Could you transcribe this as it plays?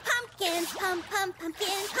pum pum pumpkin,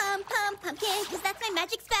 pum pum pumpkin, 'cause that's my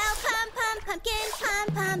magic spell. Pum pum pumpkin, pum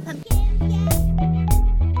pum pumpkin. Yeah.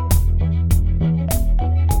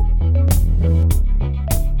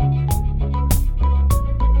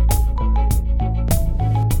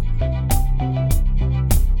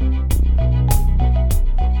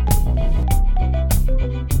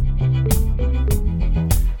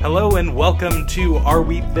 Hello and welcome to Are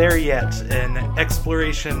We There Yet? An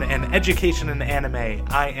exploration and education in anime.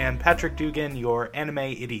 I am Patrick Dugan, your anime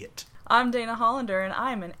idiot. I'm Dana Hollander, and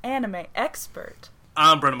I'm an anime expert.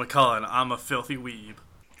 I'm Brendan McCullen. I'm a filthy weeb.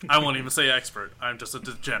 I won't even say expert. I'm just a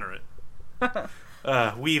degenerate.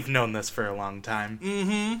 We've known this for a long time.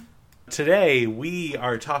 Mm-hmm. Today, we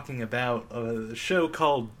are talking about a show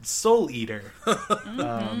called Soul Eater,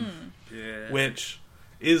 which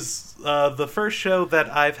is the first show that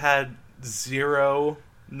I've had zero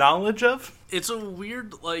knowledge of. It's a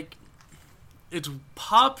weird, it's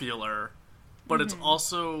popular, but it's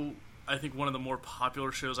also, I think, one of the more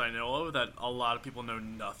popular shows I know of that a lot of people know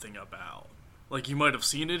nothing about. Like, you might have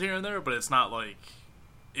seen it here and there, but it's not,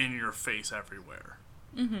 in your face everywhere.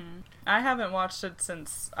 I haven't watched it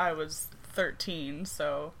since I was 13,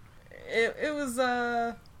 so it was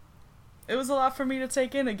a lot for me to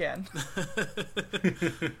take in again.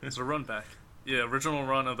 It's a run back. Yeah, original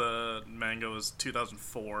run of the manga was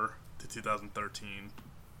 2004 to 2013.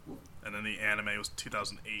 And then the anime was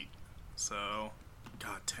 2008. So,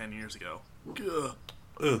 God, 10 years ago. Ugh.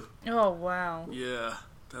 Ugh. Oh, wow. Yeah,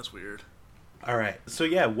 that's weird. Alright, so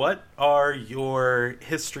yeah, what are your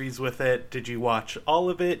histories with it? Did you watch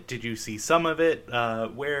all of it? Did you see some of it?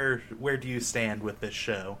 Where do you stand with this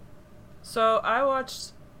show? So, I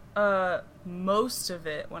watched most of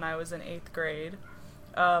it when I was in 8th grade.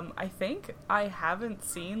 I think I haven't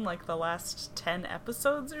seen the last 10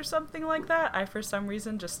 episodes or something like that. I for some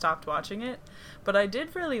reason just stopped watching it, but I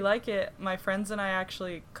did really like it. My friends and I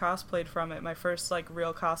actually cosplayed from it. My first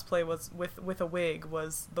real cosplay was with a wig,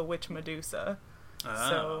 was the Witch Medusa.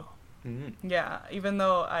 So yeah, even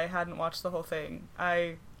though I hadn't watched the whole thing,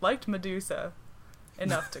 I liked Medusa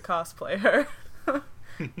enough to cosplay her.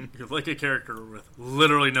 You're like a character with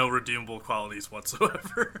literally no redeemable qualities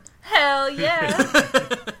whatsoever. Hell yeah!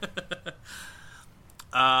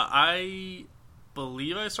 I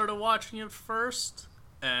believe I started watching it first,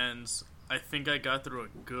 and I think I got through a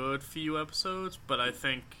good few episodes, but I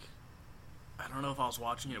don't know if I was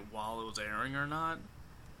watching it while it was airing or not.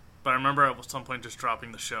 But I remember at some point just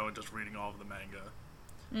dropping the show and just reading all of the manga.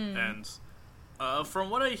 And from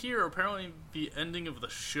what I hear, apparently the ending of the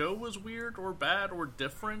show was weird or bad or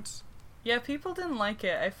different. Yeah, people didn't like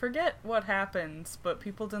it. I forget what happens, but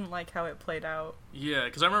people didn't like how it played out. Yeah,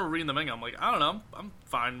 because I remember reading the manga, I'm like, I don't know, I'm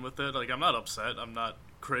fine with it. I'm not upset, I'm not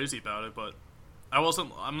crazy about it, but I also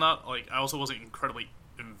wasn't incredibly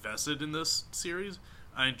invested in this series.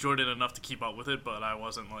 I enjoyed it enough to keep up with it, but I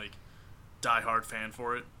wasn't, die-hard fan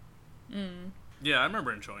for it. Yeah, I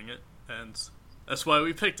remember enjoying it, and that's why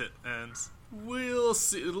we picked it, and we'll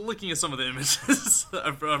see. Looking at some of the images,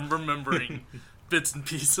 I'm remembering bits and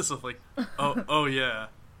pieces of oh yeah,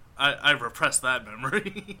 I repressed that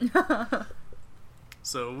memory.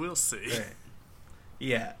 So we'll see. Right.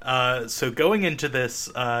 Yeah. So going into this,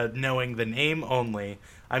 knowing the name only,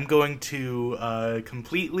 I'm going to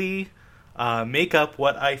completely make up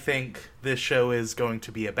what I think this show is going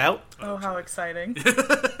to be about. Oh, how exciting!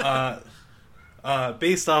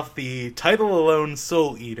 Based off the title alone,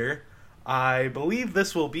 Soul Eater, I believe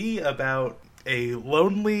this will be about a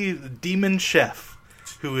lonely demon chef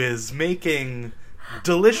who is making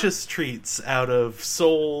delicious treats out of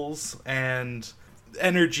souls and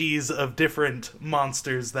energies of different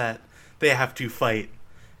monsters that they have to fight.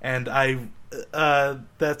 And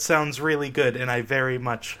that sounds really good, and I very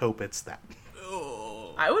much hope it's that.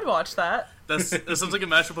 Oh. I would watch that. That sounds like a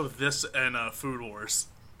mashup of this and Food Wars.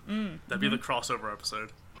 That'd be the crossover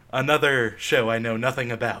episode. Another show I know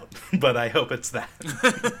nothing about, but I hope it's that.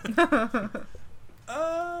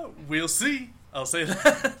 We'll see. I'll say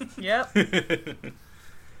that. Yep.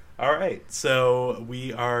 Alright, so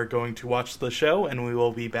we are going to watch the show, and we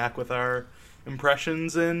will be back with our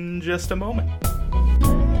impressions in just a moment.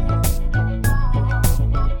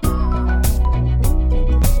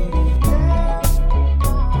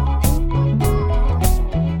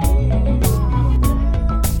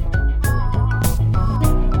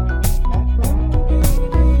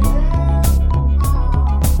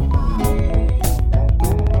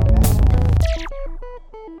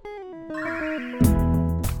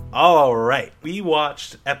 Alright, we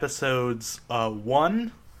watched episodes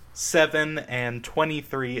 1, 7, and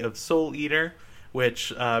 23 of Soul Eater,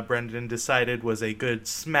 which Brendan decided was a good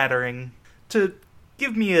smattering to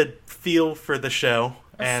give me a feel for the show.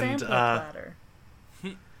 A and sampler platter.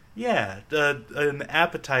 yeah, an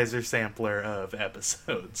appetizer sampler of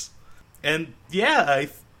episodes. And yeah,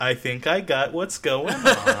 I think I got what's going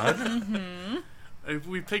on.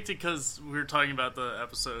 We picked it because we were talking about the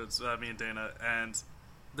episodes, me and Dana, and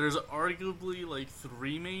there's arguably like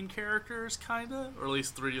 3 main characters, kinda, or at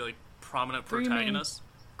least 3 like prominent 3 main protagonists.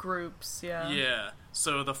 groups, yeah. Yeah.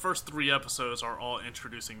 So the first 3 episodes are all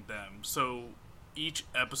introducing them. So each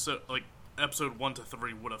episode, like episode 1 to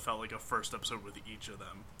 3, would have felt like a first episode with each of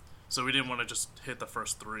them. So we didn't want to just hit the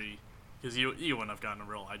first 3 because you wouldn't have gotten a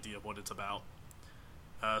real idea of what it's about.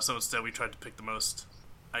 So instead, we tried to pick the most,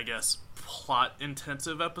 I guess,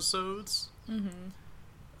 plot-intensive episodes.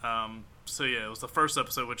 So yeah, it was the first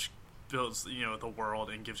episode, which builds, the world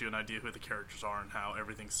and gives you an idea who the characters are and how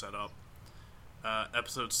everything's set up.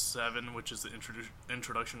 Episode 7, which is the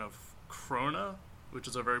introduction of Krona, which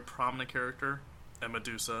is a very prominent character, and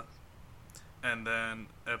Medusa. And then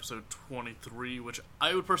episode 23, which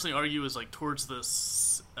I would personally argue is like towards the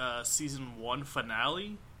season 1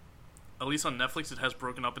 finale. At least on Netflix, it has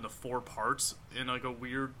broken up into 4 parts in like a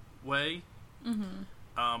weird way.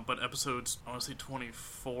 But episodes, I want to say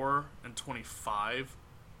 24 and 25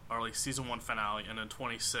 are like season 1 finale, and then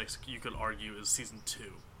 26, you could argue, is season 2.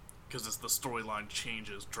 Because the storyline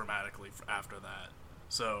changes dramatically after that.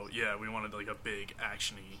 So, yeah, we wanted like a big,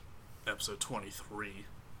 action-y episode 23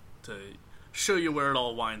 to show you where it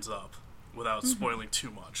all winds up without spoiling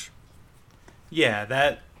too much. Yeah,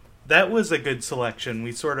 that was a good selection.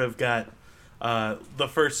 We sort of got the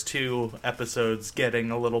first 2 episodes getting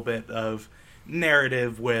a little bit of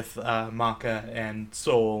narrative with Maka and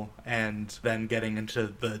Soul, and then getting into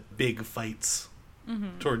the big fights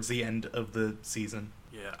towards the end of the season.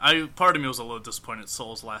 Yeah, part of me was a little disappointed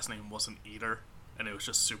Soul's last name wasn't Eater, and it was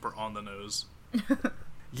just super on the nose.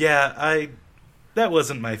 Yeah, that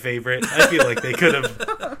wasn't my favorite. I feel like they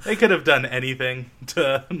could have done anything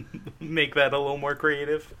to make that a little more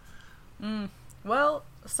creative. Well,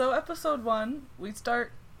 so episode 1, we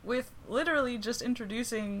start with literally just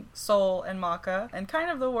introducing Soul and Maka and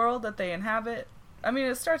kind of the world that they inhabit. I mean,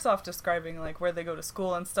 it starts off describing like where they go to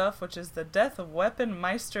school and stuff, which is the Death Weapon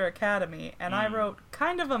Meister Academy, and I wrote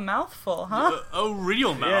kind of a mouthful, huh? Oh,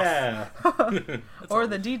 real mouth. Yeah. Or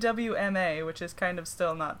the DWMA, which is kind of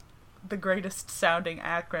still not the greatest sounding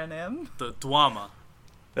acronym. The Dwama.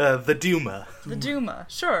 The Duma. The Duma,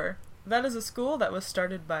 sure. That is a school that was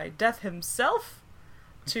started by Death himself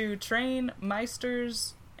to train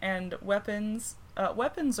Meisters and weapons.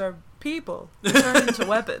 Weapons are people turned into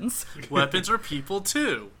weapons. Weapons are people,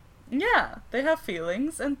 too. Yeah, they have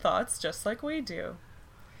feelings and thoughts just like we do.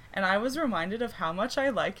 And I was reminded of how much I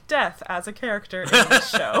like Death as a character in this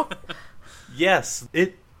show. Yes,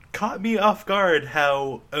 it caught me off guard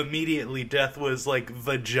how immediately Death was like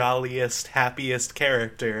the jolliest, happiest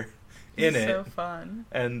character in He's it. so fun.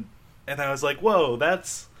 And I was like, whoa,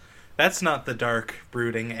 that's not the dark,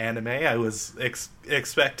 brooding anime I was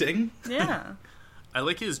expecting. Yeah. I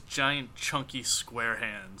like his giant, chunky, square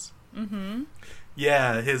hands.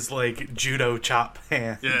 Yeah, his like judo chop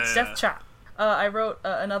hands. Yeah. Death Chop. I wrote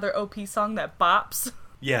another OP song that bops.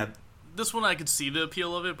 Yeah. This one I could see the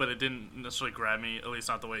appeal of it, but it didn't necessarily grab me, at least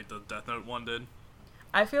not the way the Death Note one did.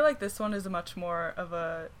 I feel like this one is much more of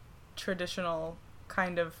a traditional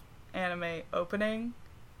kind of anime opening.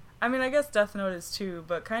 I mean, I guess Death Note is too,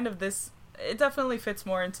 but kind of this, it definitely fits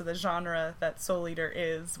more into the genre that Soul Eater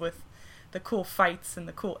is, with the cool fights and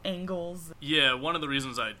the cool angles. Yeah, one of the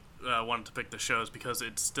reasons I wanted to pick the show is because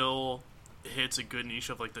it still hits a good niche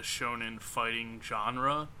of like the shonen fighting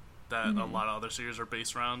genre that a lot of other series are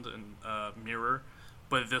based around and mirror.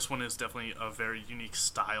 But this one is definitely a very unique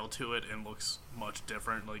style to it and looks much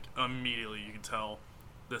different. Like, immediately you can tell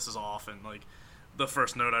this is off. And like, the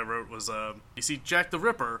first note I wrote was, you see Jack the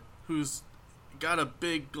Ripper, who's got a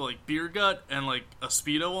big like beer gut and like a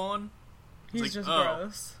Speedo on. He's like, just oh,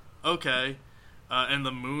 gross. Okay. And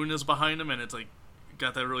the moon is behind him, and it's like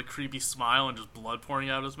got that really creepy smile and just blood pouring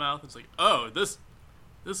out of his mouth. It's like, oh, this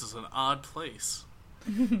is an odd place.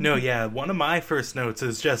 No, yeah, one of my first notes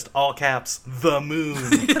is just all caps, the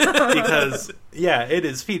moon. Because, yeah, it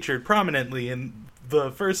is featured prominently in the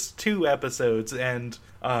first 2 episodes, and,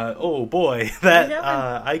 oh boy, that,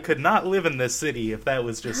 I could not live in this city if that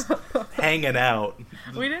was just hanging out.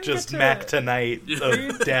 We didn't just get to... Mac tonight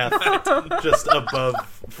of death, just above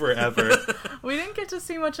forever. We didn't get to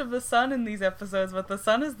see much of the sun in these episodes, but the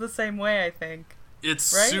sun is the same way, I think.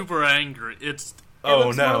 It's right? super angry. It Oh,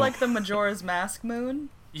 looks no. more like the Majora's Mask moon.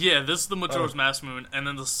 Yeah, this is the Majora's Mask moon, and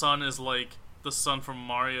then the sun is like the sun from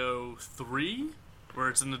Mario 3, where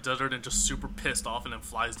it's in the desert and just super pissed off and then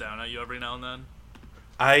flies down at you every now and then.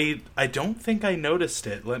 I don't think I noticed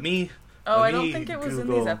it. Let me. Oh, let I don't me think it was in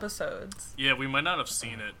Google these episodes. Yeah, we might not have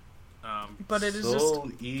seen it. But it is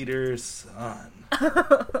Soul Eater's son.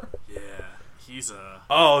 Yeah, he's a...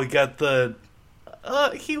 Oh, he got the.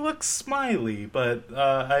 He looks smiley, but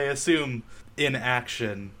I assume in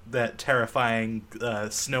action that terrifying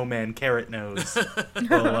snowman carrot nose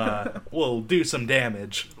will do some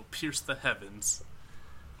damage. It'll pierce the heavens.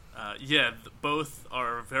 Yeah, both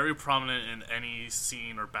are very prominent in any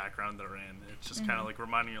scene or background they're in. It's just kind of like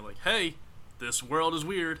reminding you, like, hey, this world is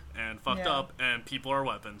weird and fucked Yeah. up, and people are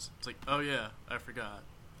weapons. It's like, oh yeah, I forgot.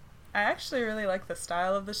 I actually really like the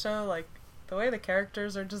style of the show, like the way the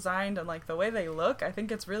characters are designed and like the way they look. I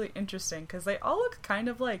think it's really interesting because they all look kind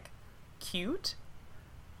of like cute.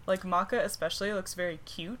 Like Maka especially looks very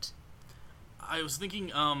cute. I was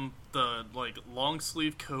thinking, the, like, long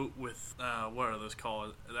sleeve coat with, what are those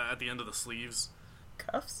called? At the end of the sleeves?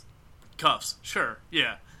 Cuffs? Cuffs, sure,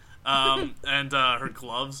 yeah. And, her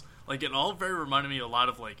gloves. Like, it all very reminded me a lot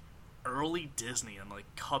of, like, early Disney and, like,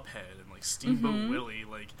 Cuphead and, like, Steamboat Willie.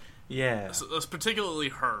 Like, Yeah. so, particularly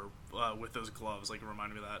her, with those gloves, like, it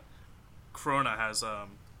reminded me of that. Krona has,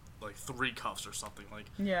 like, 3 cuffs or something, like,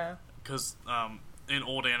 Yeah. because, in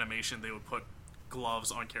old animation, they would put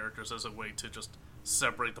gloves on characters as a way to just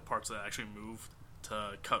separate the parts that actually move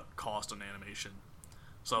to cut cost on animation.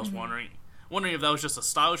 So I was wondering if that was just a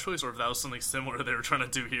style choice or if that was something similar they were trying to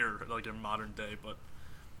do here, like in modern day. But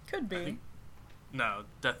Could be. no,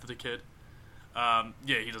 Death of the Kid. Yeah,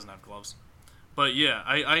 he doesn't have gloves. But yeah,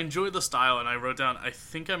 I enjoyed the style, and I wrote down I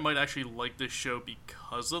think I might actually like this show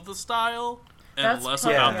because of the style and That's less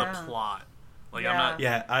probably- about yeah. the plot. Like Yeah. I'm not.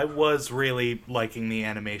 Yeah, I was really liking the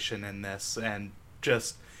animation in this, and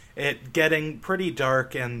just it getting pretty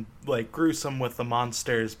dark and like gruesome with the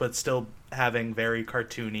monsters, but still having very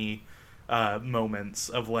cartoony moments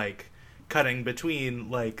of like cutting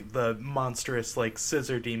between like the monstrous like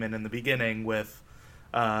scissor demon in the beginning with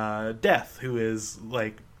Death, who is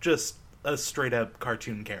like just a straight up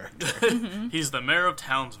cartoon character. He's the mayor of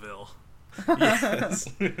Townsville. Yes.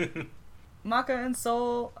 Maka and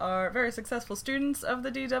Soul are very successful students of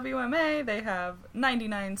the DWMA. They have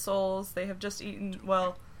 99 souls. They have just eaten,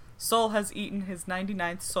 well, Soul has eaten his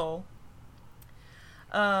 99th soul.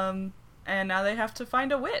 And now they have to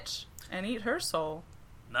find a witch and eat her soul.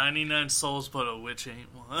 99 souls, but a witch ain't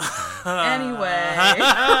one. Anyway.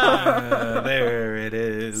 There it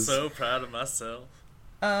is. So proud of myself.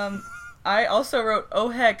 I also wrote, oh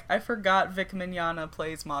heck, I forgot Vic Mignogna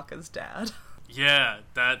plays Maka's dad. Yeah,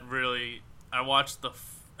 that really... I watched the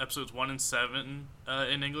episodes 1 and 7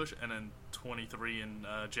 in English, and then 23 in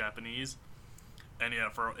Japanese. And yeah,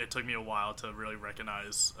 it took me a while to really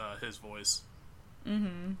recognize his voice.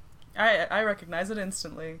 I recognize it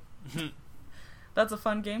instantly. That's a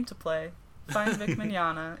fun game to play. Find Vic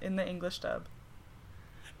Mignogna in the English dub.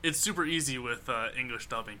 It's super easy with English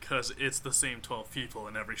dubbing, because it's the same 12 people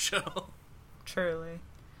in every show. Truly.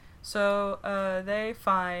 So, they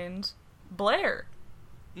find Blair.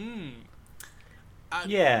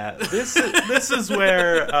 Yeah, this is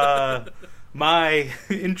where my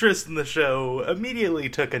interest in the show immediately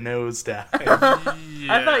took a nosedive.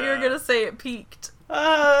 Yeah. I thought you were gonna say it peaked.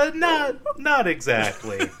 Not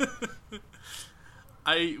exactly.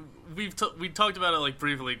 We talked about it like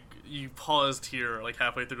briefly. You paused here like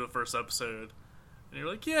halfway through the first episode, and you're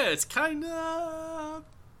like, "Yeah, it's kind of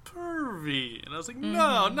pervy," and I was like,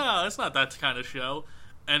 "No, it's not that kind of show."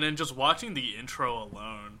 And then just watching the intro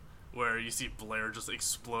alone, where you see Blair just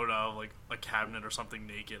explode out of like a cabinet or something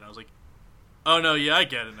naked, I was like, "Oh no, yeah, I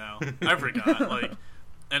get it now. I forgot." Like,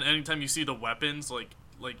 and anytime you see the weapons, like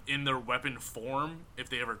in their weapon form, if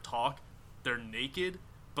they ever talk, they're naked,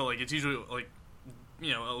 but like it's usually like,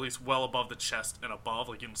 you know, at least well above the chest and above,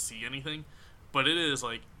 like you don't see anything. But it is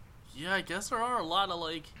like, yeah, I guess there are a lot of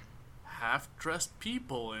like half-dressed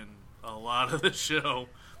people in a lot of the show.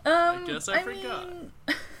 I guess I forgot. mean,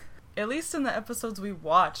 at least in the episodes we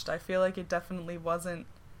watched, I feel like it definitely wasn't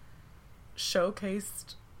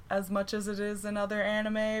showcased as much as it is in other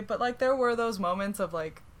anime, but like there were those moments of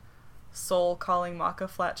like Soul calling Maka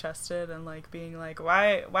flat-chested and like being like,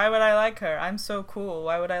 why would I like her? I'm so cool.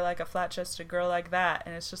 Why would I like a flat-chested girl like that?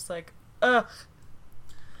 And it's just like, ugh.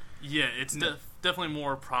 Yeah, it's definitely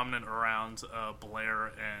more prominent around Blair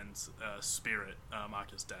and Spirit,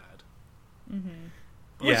 Maka's dad.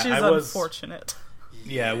 Which is unfortunate.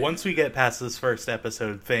 Yeah, once we get past this first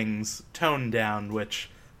episode, things toned down, which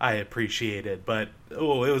I appreciated, but it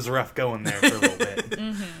was rough going there for a little bit.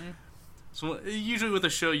 So usually with a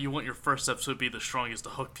show, you want your first episode to be the strongest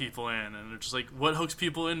to hook people in, and they're just like, what hooks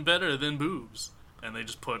people in better than boobs? And they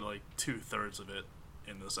just put like 2/3 of it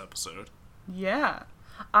in this episode. Yeah.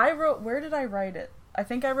 Where did I write it? I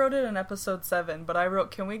think I wrote it in episode 7, but I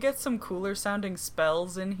wrote, can we get some cooler sounding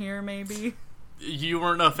spells in here, maybe? You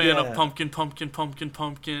weren't a fan Yeah. of pumpkin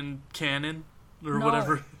cannon? Or No.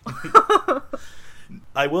 whatever?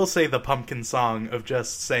 I will say the pumpkin song of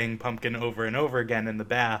just saying pumpkin over and over again in the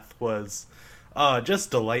bath was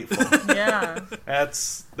just delightful. Yeah.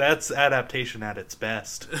 That's adaptation at its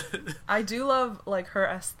best. I do love, like, her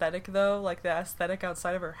aesthetic, though. Like, the aesthetic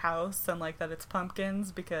outside of her house and, like, that it's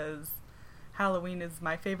pumpkins because Halloween is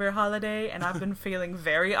my favorite holiday and I've been feeling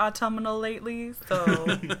very autumnal lately,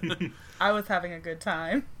 so I was having a good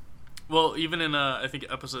time. Well, even in, I think,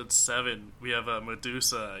 episode 7, we have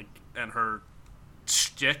Medusa and her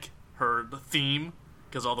shtick, her theme,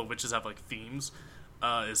 because all the witches have, like, themes,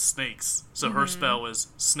 is snakes. So her spell is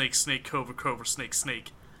snake, snake, cobra, cobra, snake,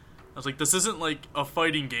 snake. I was like, this isn't, like, a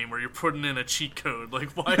fighting game where you're putting in a cheat code. Like,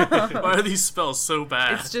 why are these spells so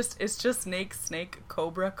bad? It's just snake, snake,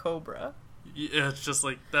 cobra, cobra. Yeah, it's just,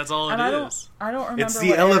 like, that's all it And is. I don't remember It's the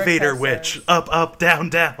what elevator Erica witch. says. Up, up, down,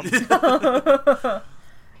 down.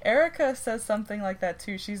 Erica says something like that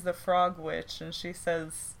too. She's the frog witch, and she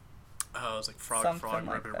says, Oh, it was like frog, Something frog,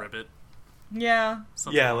 like ribbit, that. ribbit. yeah,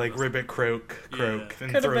 Something Yeah, like that. ribbit, croak, Yeah. and could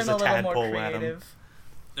have throws been a a little more tadpole at him. creative.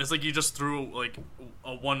 It's like you just threw, like,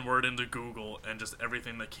 a one word into Google, and just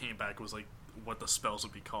everything that came back was, like, what the spells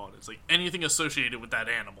would be called. It's like anything associated with that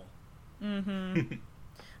animal.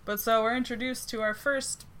 But so we're introduced to our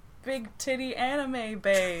first big titty anime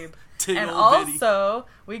babe. Tig And old bitty. also,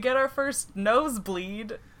 we get our first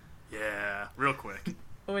nosebleed, Yeah, real quick.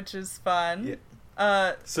 which is fun.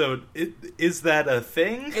 Yeah. So, is that a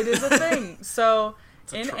thing? It is a thing. So,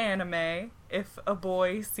 a in trope. anime, if a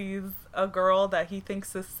boy sees a girl that he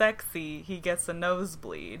thinks is sexy, he gets a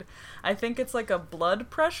nosebleed. I think it's like a blood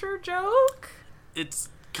pressure joke. It's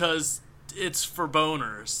because it's for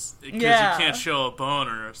boners. Because Yeah. you can't show a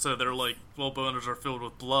boner, so they're like, well, boners are filled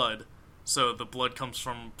with blood, so the blood comes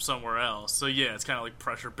from somewhere else. So yeah, it's kind of like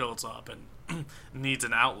pressure builds up and needs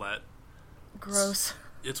an outlet. Gross.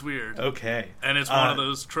 It's weird. Okay. And it's one of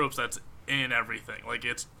those tropes that's in everything. Like,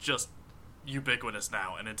 it's just ubiquitous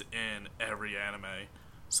now, and it's in every anime.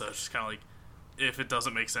 So it's just kind of like, if it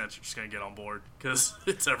doesn't make sense, you're just going to get on board, because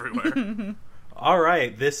it's everywhere. All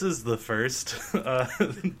right, this is the first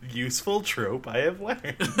useful trope I have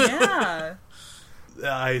learned. Yeah.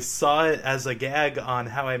 I saw it as a gag on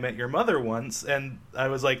How I Met Your Mother once, and I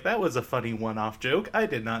was like, that was a funny one-off joke. I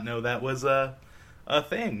did not know that was a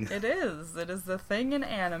thing. It is. It is the thing in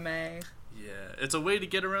anime. Yeah, it's a way to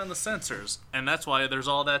get around the censors, and that's why there's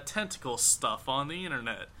all that tentacle stuff on the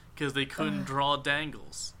internet, because they couldn't draw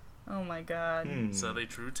dangles. Oh my god. So they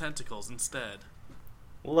drew tentacles instead.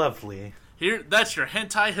 Lovely. Here, that's your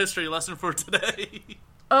hentai history lesson for today.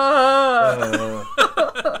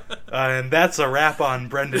 And that's a wrap on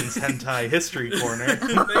Brendan's Hentai History Corner.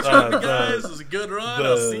 Thanks for having me, guys. It was a good run.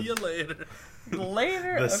 I'll the- see you later.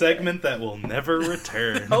 Later. The Okay. segment that will never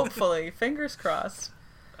return. Hopefully. Fingers crossed.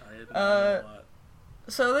 I did not know a lot.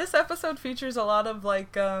 So this episode features a lot of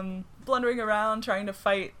like blundering around trying to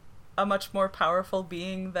fight a much more powerful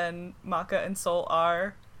being than Maka and Soul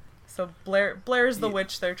are. So Blair's the Yeah.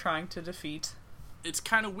 witch they're trying to defeat. It's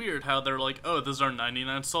kind of weird how they're like, oh, this is our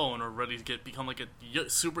 99 soul, and we're ready to become like a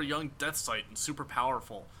super young Death Sight and super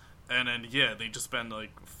powerful. And then, yeah, they just spend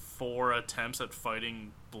like 4 attempts at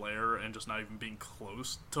fighting Blair and just not even being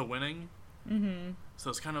close to winning. Mm-hmm. So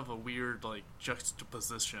it's kind of a weird, like,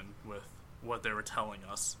 juxtaposition with what they were telling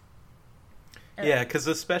us. Yeah, because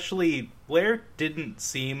especially Blair didn't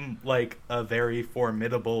seem like a very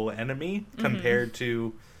formidable enemy compared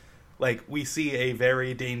to, like, we see a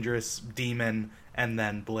very dangerous demon and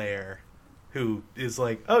then Blair, who is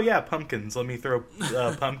like, oh yeah, pumpkins, let me throw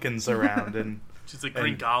pumpkins around She's like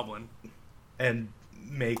Green And- Goblin. and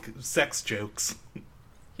make sex jokes.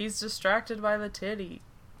 He's distracted by the titty.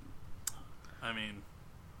 I mean,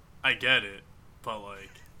 I get it, but like,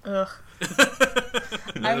 Ugh.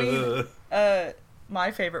 I mean, Ugh.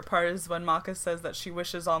 my favorite part is when Maka says that she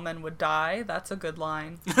wishes all men would die. That's a good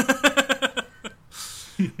line.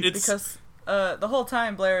 it's Because the whole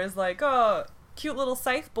time Blair is like, oh, cute little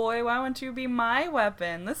scythe boy, why won't you be my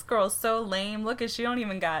weapon? This girl's so lame. Look at she don't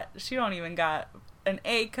even got an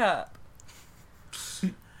A cup.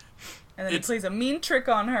 And then he It's- plays a mean trick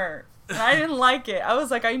on her. And I didn't like it. I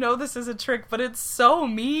was like, I know this is a trick, but it's so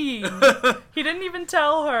mean. He didn't even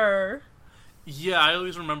tell her. Yeah, I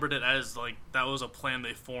always remembered it as, like, that was a plan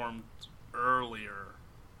they formed earlier.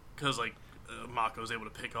 Because, like, Mako was able to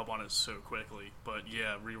pick up on it so quickly. But,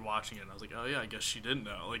 yeah, rewatching it, I was like, oh, yeah, I guess she didn't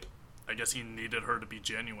know. Like, I guess he needed her to be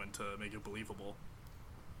genuine to make it believable.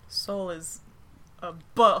 Soul is a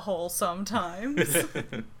butthole sometimes.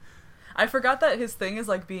 I forgot that his thing is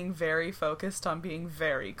like being very focused on being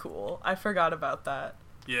very cool. I forgot about that.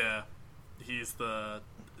 Yeah, he's the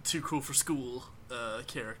too cool for school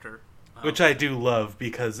character. Which I do love,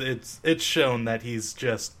 because it's shown that he's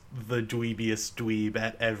just the dweebiest dweeb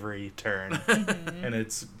at every turn. And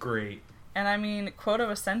it's great. And I mean, quote of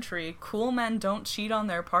a century, cool men don't cheat on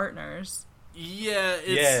their partners. Yeah,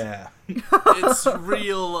 Yeah. it's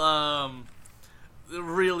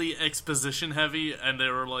really exposition heavy, and they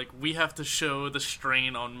were like, we have to show the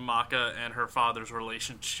strain on Maka and her father's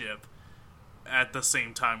relationship. At the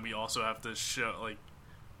same time, we also have to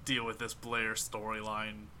deal with this Blair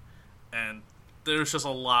storyline, and there's just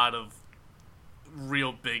a lot of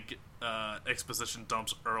real big exposition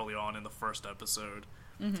dumps early on in the first episode,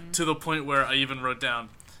 to the point where I even wrote down,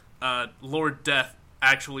 Lord Death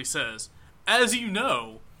actually says, "As you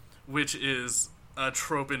know," which is a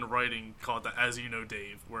trope in writing called the "as you know,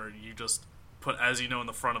 Dave," where you just put "as you know" in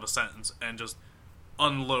the front of a sentence and just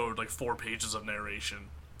unload like 4 pages of narration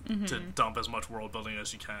to dump as much world building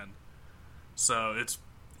as you can. So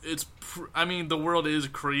I mean, the world is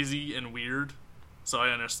crazy and weird, so I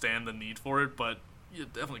understand the need for it, but you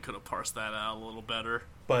definitely could have parsed that out a little better.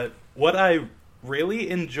 But what I really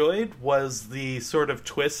enjoyed was the sort of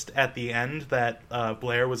twist at the end that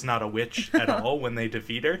Blair was not a witch at all when they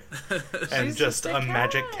defeat her, and She's just a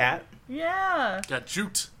magic cat. Yeah. Got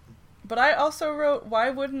juked. But I also wrote, why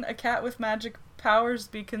wouldn't a cat with magic powers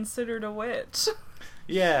be considered a witch?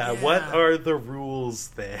 Yeah, what are the rules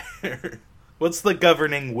there? What's the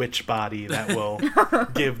governing witch body that will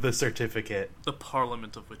give the certificate? The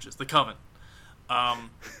Parliament of Witches. The Coven.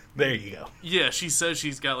 There you go. Yeah, she says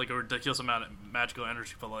she's got like a ridiculous amount of magical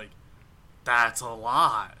energy, but like, that's a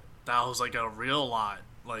lot. That was like a real lot.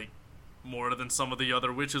 Like, more than some of the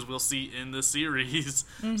other witches we'll see in the series.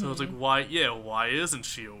 So it's like, why isn't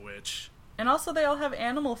she a witch? And also they all have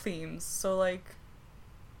animal themes, so like,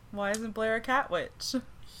 why isn't Blair a cat witch?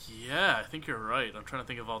 Yeah, I think you're right. I'm trying to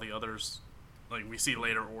think of all the others, like, we see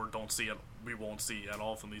later or we won't see at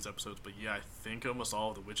all from these episodes, but yeah, I think almost all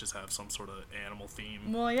of the witches have some sort of animal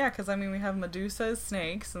theme. Well, yeah, because I mean, we have Medusa's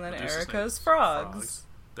snakes, and then Medusa's Erica's snakes, frogs.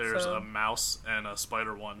 There's So- a mouse and a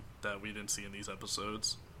spider one that we didn't see in these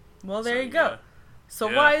episodes. Well, there So, you go. yeah. So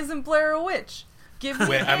Yeah. why isn't Blair a witch? Give me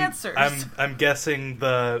Wait, answers. I'm guessing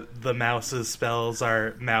the mouse's spells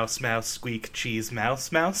are mouse, mouse, squeak, cheese,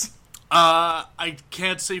 mouse, mouse. I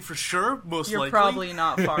can't say for sure, most You're likely. probably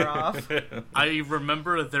not far off. I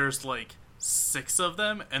remember there's like 6 of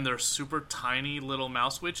them, and they're super tiny little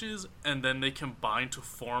mouse witches, and then they combine to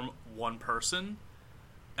form one person.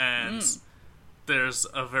 And there's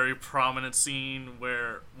a very prominent scene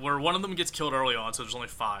where one of them gets killed early on, so there's only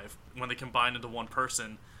 5. When they combine into one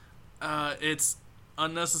person, it's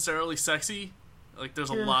unnecessarily sexy. Like, there's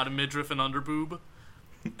a lot of midriff and underboob.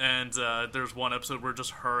 And there's one episode where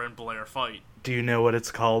just her and Blair fight. Do you know what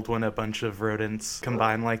it's called when a bunch of rodents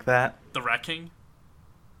combine like that? The Rat King?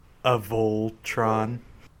 A Voltron.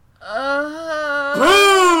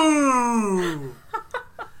 Boo!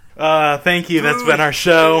 Thank you. That's been our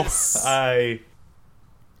show. So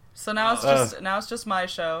now it's just my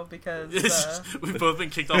show because We've both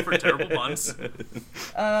been kicked off for terrible puns.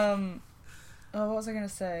 what was I gonna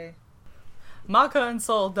say? Maka and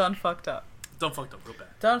Soul done fucked up. Done fucked up real bad.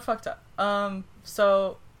 Done fucked up.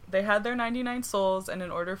 So they had their 99 souls, and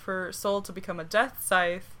in order for Soul to become a Death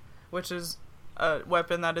Scythe, which is a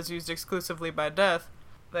weapon that is used exclusively by Death,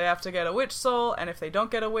 they have to get a witch soul, and if they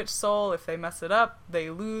don't get a witch soul, if they mess it up, they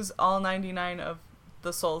lose all 99 of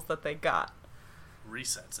the souls that they got.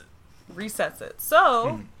 Resets it.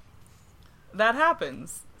 So, that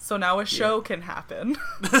happens. So now a show can happen.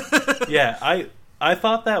 Yeah, I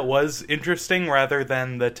thought that was interesting rather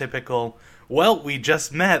than the typical, well, we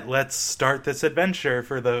just met, let's start this adventure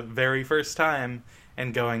for the very first time,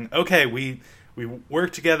 and going, okay, we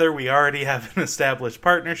work together, we already have an established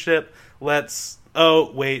partnership,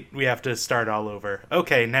 oh, wait, we have to start all over.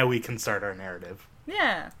 Okay, now we can start our narrative.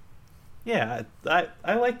 Yeah. Yeah,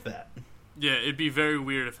 I like that. Yeah, it'd be very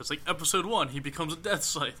weird if it's like, episode 1, he becomes a Death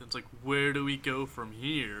Scythe. It's like, where do we go from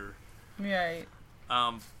here? Right.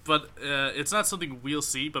 But it's not something we'll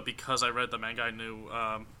see, but because I read the manga, I knew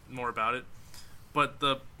more about it. But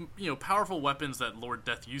the powerful weapons that Lord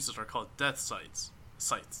Death uses are called Death Scythes.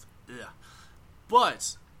 Yeah.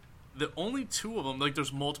 But the only 2 of them, like,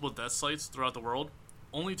 there's multiple Death Scythes throughout the world.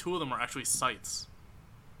 Only 2 of them are actually scythes.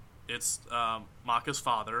 It's Maka's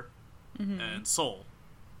father and Soul.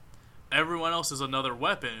 Everyone else is another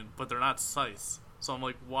weapon, but they're not scythes. So I'm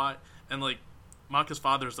like, why? And like, Maka's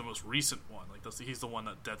father is the most recent one. Like, he's the one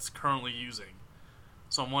that Death's currently using.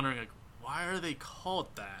 So I'm wondering, like, why are they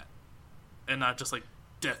called that, and not just like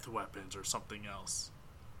death weapons or something else?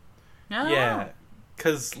 Oh. Yeah,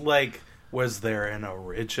 because, like, was there an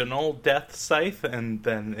original Death Scythe, and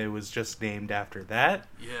then it was just named after that?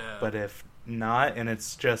 Yeah. But if not, and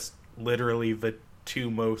it's just literally the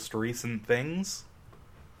two most recent things?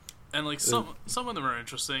 And like some of them are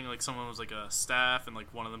interesting. Like some of them was like a staff, and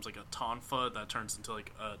like one of them's like a tonfa that turns into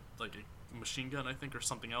like a machine gun, I think, or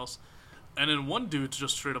something else. And then one dude's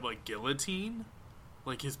just straight up like guillotine.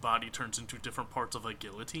 Like his body turns into different parts of a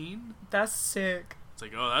guillotine. That's sick. It's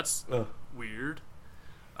like, oh, that's Ugh. weird.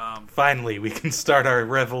 Finally, we can start our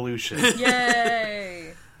revolution.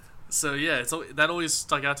 Yay! So yeah, that always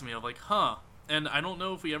stuck out to me. Of like, huh. And I don't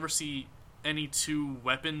know if we ever see any two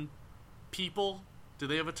weapon people. Do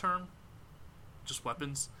they have a term? Just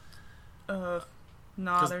weapons? Nah,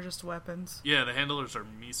 'Cause- they're just weapons. Yeah, the handlers are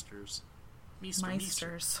meisters. Meester.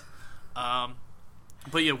 Meisters.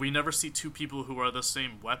 But yeah, we never see two people who are the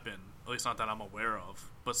same weapon. At least not that I'm aware of.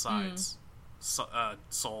 Besides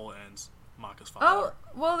Soul and Maka's father. Oh,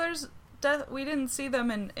 well, there's Death. We didn't see them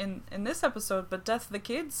in this episode, but Death the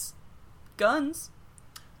Kid's guns.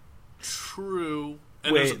 True.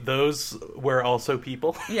 And there's- Wait, those were also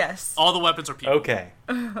people? Yes. all the weapons are people. Okay.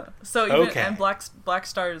 So even Okay. and Black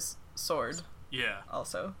Star's sword Yeah.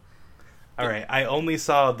 also. Alright, I only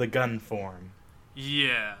saw the gun form.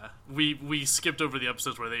 Yeah. We skipped over the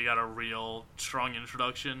episodes where they got a real strong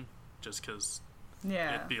introduction, just because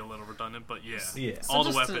Yeah. it'd be a little redundant. But yeah, Yeah. So all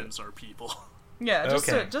the just to- weapons are people. Yeah,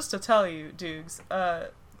 Okay. just to tell you, Dukes,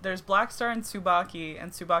 there's Black Star and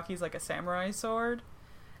Tsubaki's like a samurai sword.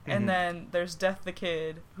 And then there's Death the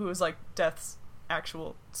Kid, who is like Death's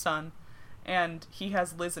actual son. And he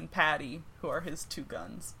has Liz and Patty, who are his two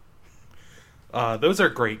guns. Those are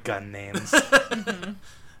great gun names.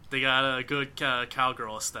 They got a good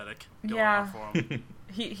cowgirl aesthetic going Yeah. on for them.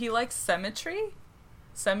 He likes symmetry.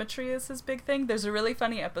 Symmetry is his big thing. There's a really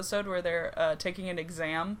funny episode where they're taking an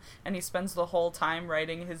exam, and he spends the whole time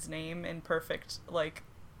writing his name in perfect, like,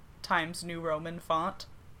 Times New Roman font.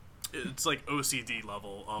 It's like OCD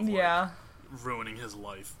level of like, Yeah. ruining his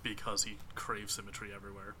life because he craves symmetry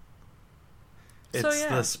everywhere. It's So,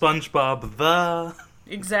 yeah. the SpongeBob the...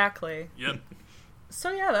 Exactly. Yep.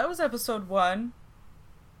 So yeah, that was episode 1.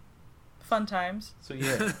 Fun times. So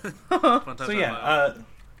yeah. Fun times So at yeah, Lab.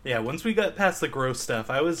 yeah, once we got past the gross stuff,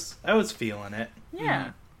 I was feeling it.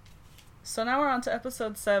 Yeah. So now we're on to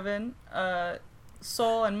episode 7.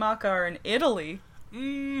 Sol and Maka are in Italy.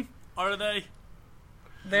 Are they?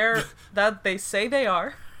 They're that they say they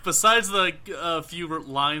are. Besides the few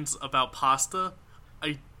lines about pasta,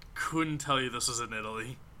 I couldn't tell you this was in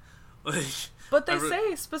Italy. Like, But they I re-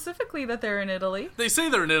 say specifically that they're in Italy. they say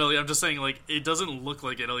they're in Italy. I'm just saying, like, it doesn't look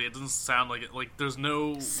like Italy. It doesn't sound like it. Like, there's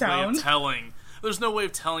no way Sound? of telling. There's no way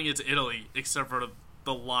of telling it's Italy except for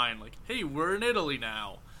the line, like, "Hey, we're in Italy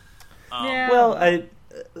now." Yeah. Well,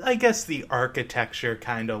 I guess the architecture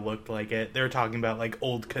kind of looked like it. They were talking about like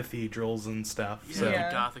old cathedrals and stuff. So Yeah.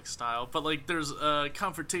 The Gothic style. But like, there's a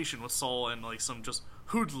confrontation with Sol and like some just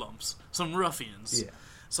hoodlums, some ruffians, Yeah.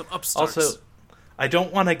 some upstarts. Also, I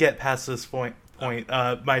don't want to get past this point.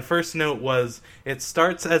 My first note was it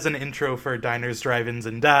starts as an intro for Diners, Drive-Ins,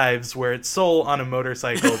 and Dives, where it's Sol on a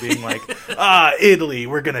motorcycle being like, Italy,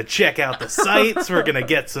 we're going to check out the sights, we're going to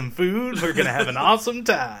get some food, we're going to have an awesome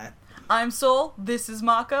time. I'm Sol, this is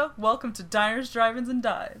Maka. Welcome to Diners, Drive-Ins, and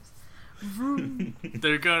Dives.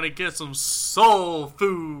 They're gonna get some soul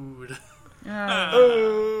food.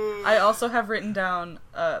 I also have written down,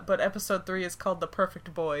 but episode 3 is called The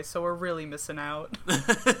Perfect Boy, so we're really missing out.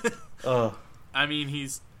 I mean,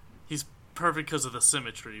 he's perfect because of the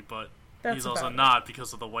symmetry, but That's he's also about it. not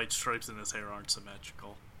because of the white stripes in his hair aren't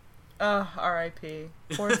symmetrical. R.I.P.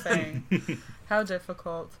 Poor thing. How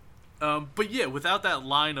difficult. But yeah, without that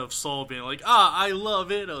line of Sol being like, I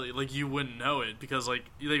love Italy, like, you wouldn't know it, because, like,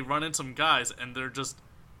 they run in some guys, and they're just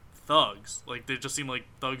thugs. Like, they just seem like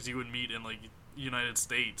thugs you would meet in, like, United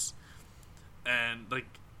States. And, like,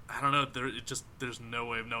 I don't know, there's no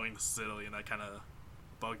way of knowing this is Italy, and that kind of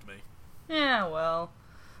bugged me. Yeah, well,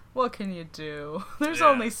 what can you do? There's Yeah.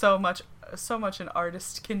 only so much an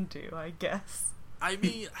artist can do, I guess. I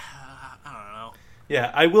mean, I don't know.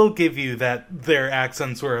 Yeah, I will give you that their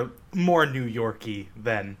accents were more New Yorky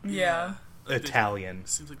than Yeah. Like, Italian. It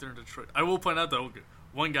seems like they're in Detroit. I will point out, though,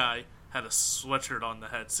 one guy had a sweatshirt on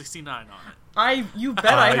that had 69 on it. You bet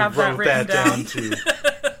I have that wrote written that down down. too.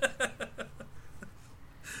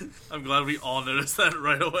 I'm glad we all noticed that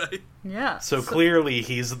right away. Yeah. So clearly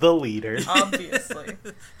he's the leader. Obviously.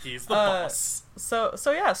 He's the boss. So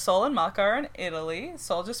yeah, Sol and Maka are in Italy.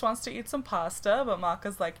 Sol just wants to eat some pasta, but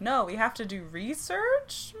Maka's like, no, we have to do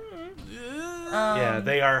research. Yeah,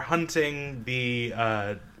 they are hunting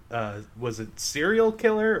the, was it serial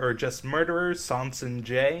killer or just murderer, Sanson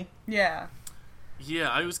J? Yeah. Yeah,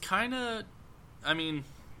 I was kind of... I mean,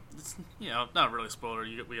 it's, not really a spoiler.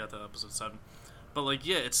 We got to episode 7. But, like,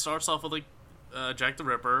 yeah, it starts off with, like, Jack the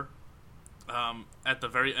Ripper. At the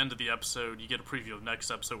very end of the episode, you get a preview of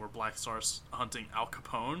next episode where Black starts hunting Al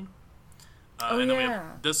Capone. And then we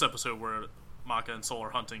have this episode where Maka and Sol are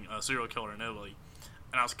hunting a serial killer in Italy.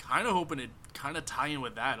 And I was kind of hoping it'd kind of tie in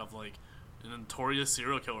with that of, like, notorious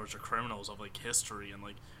serial killers or criminals of, like, history. And,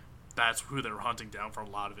 like, that's who they were hunting down for a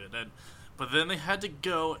lot of it. But then they had to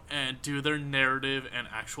go and do their narrative and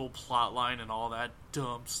actual plot line and all that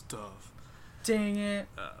dumb stuff. Dang it.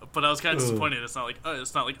 But I was kind of disappointed. It's not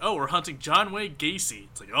like, oh, we're hunting John Wayne Gacy.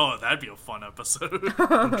 It's like, oh, that'd be a fun episode.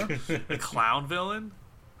 A clown villain?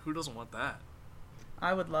 Who doesn't want that?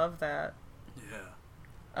 I would love that. Yeah.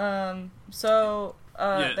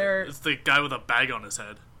 There's... It's the guy with a bag on his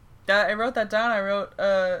head. I wrote that down. I wrote,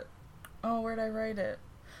 where'd I write it?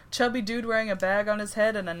 Chubby dude wearing a bag on his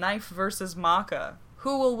head and a knife versus Maka.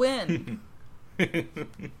 Who will win?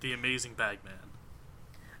 The amazing Bagman.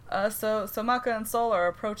 So Maka and Sol are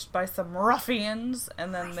approached by some ruffians,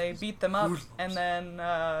 and then they beat them up, and then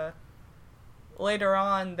later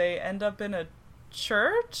on they end up in a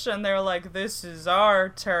church, and they're like, this is our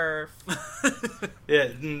turf.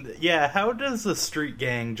 Yeah, how does a street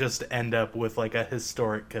gang just end up with, like, a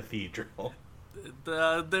historic cathedral?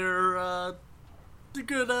 They're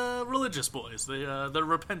good religious boys. They're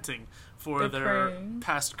repenting for their praying.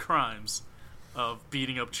 past crimes of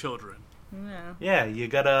beating up children. Yeah. Yeah, you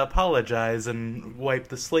gotta apologize and wipe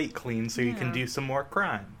the slate clean so you can do some more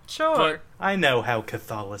crime. Sure. But I know how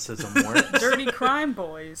Catholicism works. Dirty crime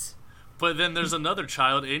boys. But then there's another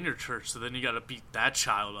child in your church, so then you gotta beat that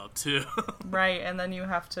child up too. Right, and then you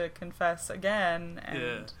have to confess again. And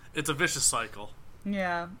Yeah, it's a vicious cycle.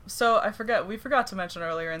 yeah. So we forgot to mention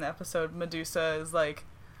earlier in the episode, Medusa is like,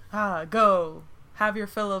 go, have your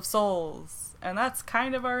fill of souls. And that's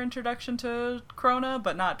kind of our introduction to Krona,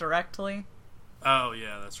 but not directly. Oh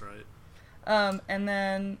yeah, that's right. And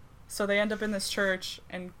then, so they end up in this church,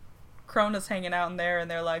 and Krona's hanging out in there,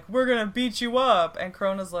 and they're like, we're gonna beat you up. And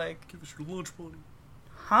Krona's like, Give us your lunch money.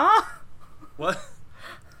 huh? What?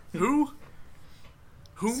 Who?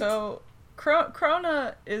 So,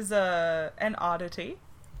 Krona is an oddity.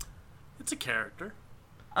 It's a character.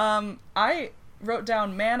 I wrote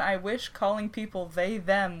down, man, I wish calling people they,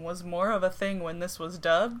 them was more of a thing when this was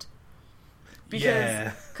dubbed.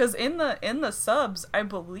 Because in the subs, I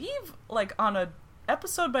believe, like, on a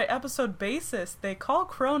episode by episode basis, they call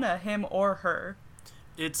Krona him or her.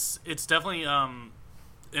 It's definitely an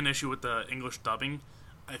issue with the English dubbing.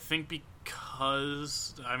 I think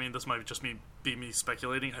because, I mean, this might just be me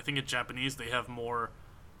speculating. I think in Japanese they have more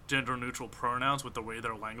gender neutral pronouns with the way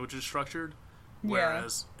their language is structured.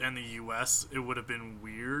 Whereas in the US, it would have been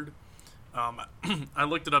weird. I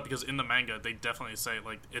looked it up because in the manga, they definitely say,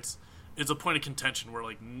 like, it's a point of contention where,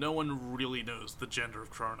 like, no one really knows the gender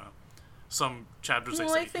of Krona. Some chapters they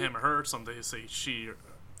say him or her, some they say she.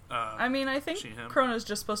 I mean, I think Krona's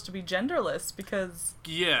just supposed to be genderless because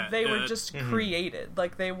they were just created.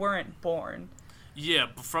 Like, they weren't born. Yeah,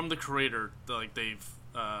 but from the creator, like, they've,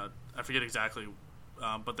 I forget exactly,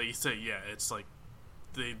 but they say, it's like,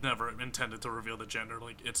 they never intended to reveal the gender.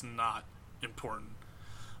 Like, it's not important.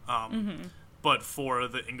 But for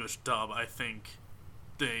the English dub, I think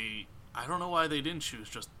I don't know why they didn't choose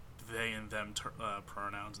just they and them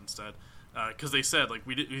pronouns instead. Because they said, like,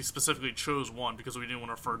 we specifically chose one because we didn't want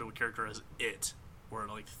to refer to a character as it, or,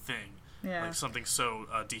 like, thing. Yeah. Like, something so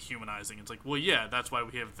dehumanizing. It's like, well, yeah, that's why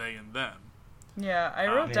we have they and them. Yeah, I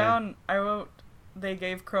wrote they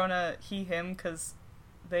gave Krona he, him, because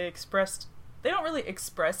they don't really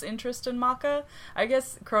express interest in Maka. I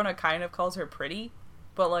guess Krona kind of calls her pretty,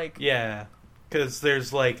 but, like... Yeah, because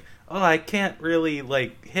there's, like, oh, I can't really,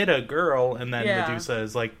 like, hit a girl, and then Medusa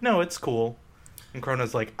is like, no, it's cool. And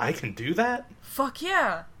Krona's like, I can do that? Fuck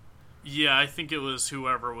yeah! Yeah, I think it was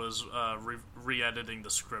whoever was re-editing the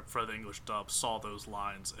script for the English dub saw those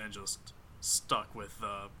lines and just stuck with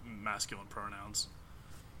masculine pronouns.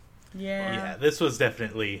 Yeah. Yeah, this was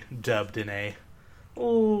definitely dubbed in a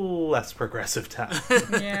less progressive time.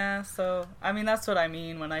 Yeah, so, I mean, that's what I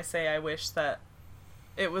mean when I say I wish that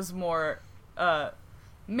it was more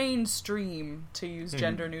mainstream to use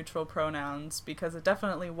gender-neutral pronouns, because it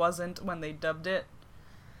definitely wasn't when they dubbed it.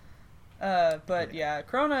 But yeah,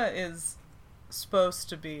 Krona is supposed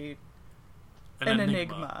to be an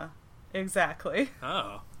enigma. Exactly.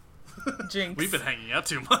 Oh. Jinx. We've been hanging out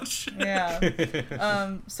too much.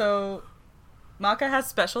 Yeah. So Maka has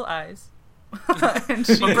special eyes. and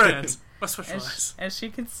My friends. My special eyes. and she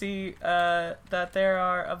can see that there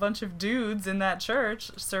are a bunch of dudes in that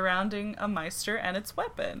church surrounding a Meister and its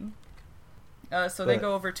weapon. So they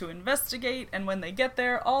go over to investigate, and when they get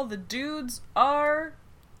there, all the dudes are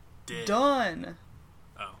Dead. done.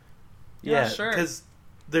 Oh. Yeah, Yeah, sure. because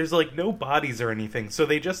there's like no bodies or anything, so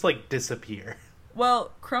they just like disappear.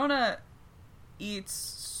 Well, Krona eats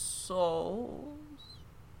souls.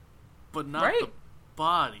 But not Right. the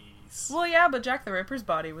bodies. Well, yeah, but Jack the Ripper's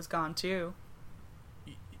body was gone too.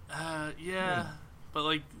 Yeah. But,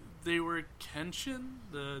 like, they were Kenshin?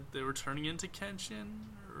 They were turning into Kenshin?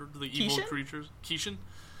 Or the evil Kishin? creatures? Kishin?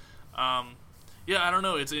 Yeah, I don't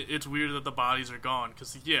know. It's weird that the bodies are gone.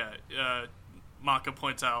 Because, Maka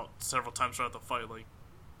points out several times throughout the fight, like,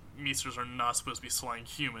 Meisters are not supposed to be slaying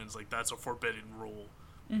humans. Like, that's a forbidden rule.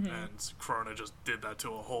 Mm-hmm. And Krona just did that to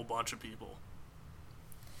a whole bunch of people.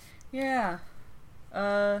 Yeah.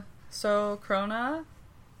 So Krona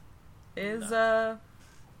is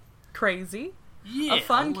crazy. Yeah, A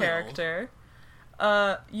fun little. character.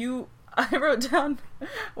 I wrote down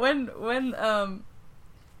when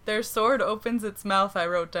their sword opens its mouth, I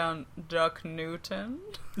wrote down Duck Newton.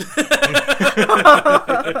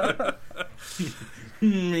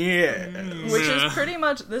 Yeah. Which is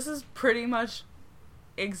pretty much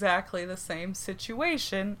exactly the same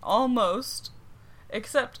situation, almost.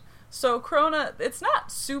 Except, so Krona, it's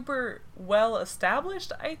not super well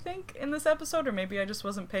established, I think, in this episode, or maybe I just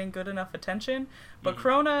wasn't paying good enough attention, but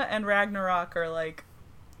Krona and Ragnarok are like,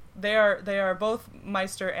 they are both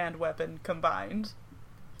Meister and weapon combined.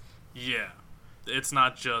 Yeah. It's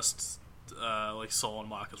not just, like, Soul and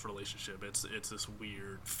Maka's relationship. It's this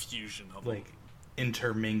weird fusion of Like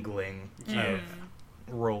intermingling of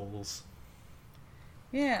roles.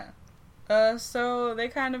 Yeah. So they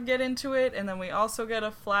kind of get into it, and then we also get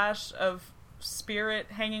a flash of Spirit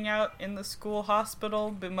hanging out in the school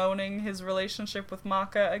hospital, bemoaning his relationship with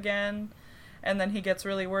Maka again. And then he gets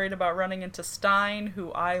really worried about running into Stein,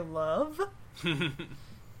 who I love. And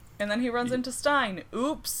then he runs into Stein.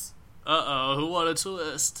 Oops. Uh-oh, who wanted to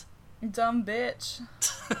twist? Dumb bitch.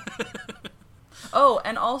 Oh,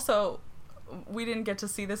 and also, we didn't get to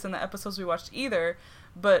see this in the episodes we watched either,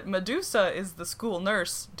 but Medusa is the school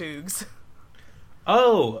nurse, Doogs.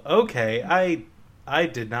 Oh, okay. I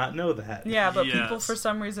did not know that. Yeah, but Yes. people for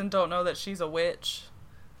some reason don't know that she's a witch.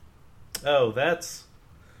 Oh, that's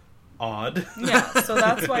odd. Yeah, so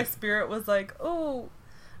that's why Spirit was like, "Oh,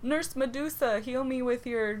 Nurse Medusa, heal me with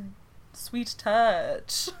your sweet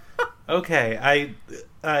touch." Okay,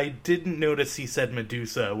 I didn't notice he said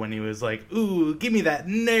Medusa when he was like, "Ooh, give me that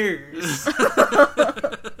nurse."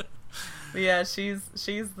 But yeah, she's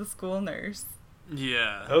the school nurse.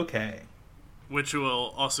 Yeah. Okay. Which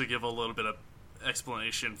will also give a little bit of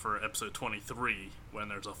explanation for episode 23 when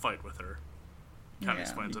there's a fight with her. Kind of Yeah.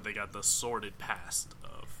 explains that they got the sordid past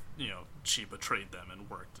of, she betrayed them and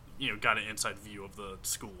worked, got an inside view of the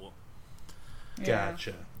school. Yeah.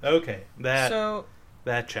 Gotcha. Okay, So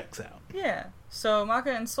that checks out. yeah, so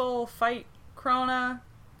Maka and Soul fight Krona.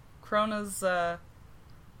 Krona's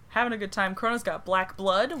having a good time. Krona's got black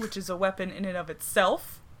blood, which is a weapon in and of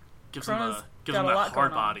itself. Gives Krona's them, gives got them a that lot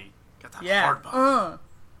hard going on. body. Got that Yeah, hard body.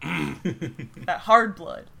 that hard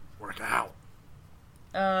blood. Work out.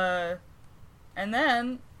 And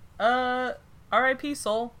then R.I.P.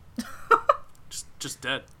 Soul. Just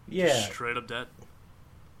dead. Yeah. Straight up dead.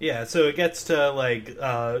 Yeah, so it gets to like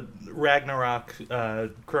Ragnarok,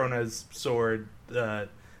 Krona's sword,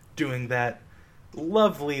 doing that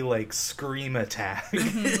lovely like scream attack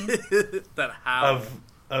That howl.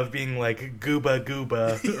 of being like gooba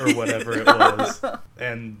gooba or whatever it was,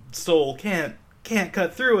 and Soul can't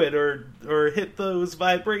cut through it or hit those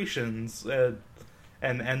vibrations, and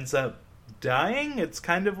ends up dying. It's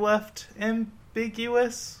kind of left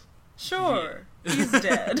ambiguous. Sure, he's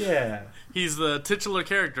dead. Yeah. He's the titular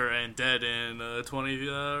character and dead in 20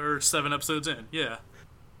 or 7 episodes in. Yeah.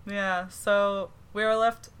 Yeah, so we are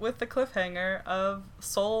left with the cliffhanger of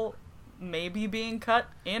Soul maybe being cut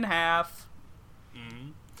in half,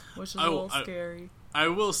 which is a little scary. I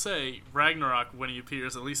will say, Ragnarok, when he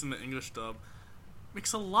appears, at least in the English dub,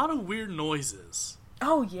 makes a lot of weird noises.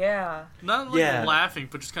 Oh yeah, Not like Yeah. laughing,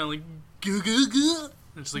 but just kind of like goo goo goo.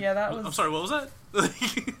 It's like, Yeah, that was- I'm sorry, what was that?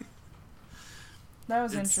 that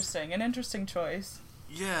was It's- interesting. An interesting choice.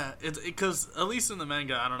 Yeah, because at least in the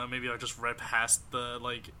manga, I don't know, maybe I just read past the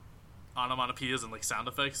like onomatopoeias and like sound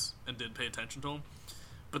effects and didn't pay attention to them.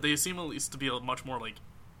 but they seem at least to be a much more like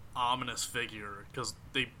ominous figure because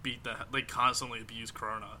they constantly abuse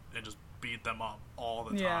Krona and just beat them up all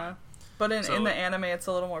the time. Yeah. But in the anime, it's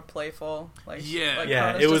a little more playful. Like, yeah. like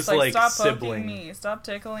Yeah, Krona's it was just like stop sibling. poking me, stop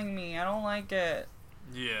tickling me, I don't like it.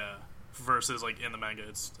 Yeah. Versus like in the manga,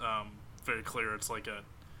 it's very clear. It's like a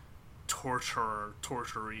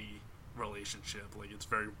torturee relationship. Like it's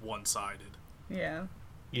very one-sided. Yeah.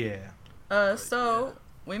 Yeah. So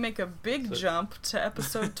we make a big jump to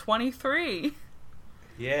episode 23.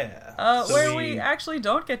 Yeah. So Where we actually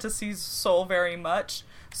don't get to see Soul very much.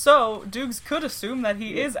 So Dukes could assume that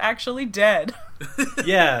he is actually dead.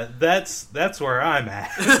 Yeah, that's where I'm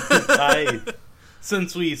at.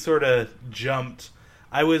 Since we sort of jumped,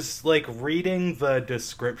 I was like reading the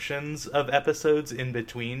descriptions of episodes in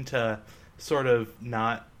between to sort of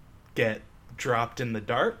not get dropped in the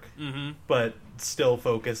dark, but still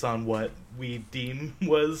focus on what we deem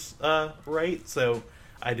was right. So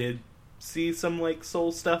I did see some like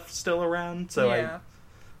Soul stuff still around. So Yeah.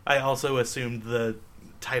 I also assumed the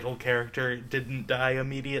title character didn't die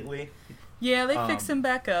immediately. Yeah, they fix him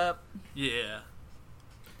back up. Yeah.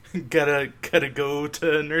 gotta go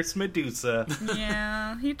to Nurse Medusa.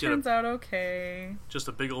 Yeah, he turns out okay. Just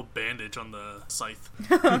a big old bandage on the scythe.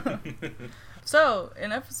 So,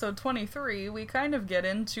 in episode 23, we kind of get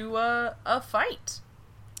into a fight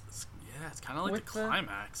It's kind of like With the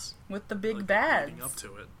climax. with the big Like, bads. leading up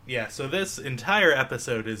to it. Yeah, so this entire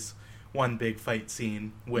episode is one big fight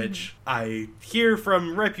scene, which I hear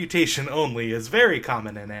from reputation only is very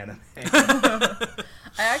common in anime.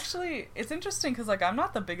 It's interesting because, like, I'm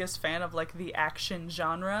not the biggest fan of, like, the action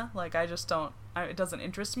genre. Like, I just don't, it doesn't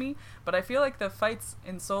interest me. But I feel like the fights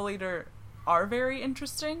in Soul Eater are very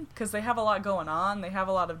interesting because they have a lot going on. They have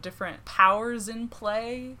a lot of different powers in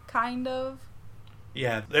play, kind of.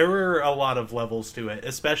 Yeah, there were a lot of levels to it,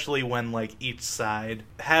 especially when, like, each side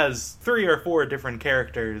has 3 or 4 different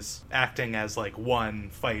characters acting as, like, one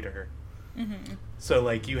fighter. Mm-hmm. So,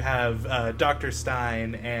 like, you have Dr.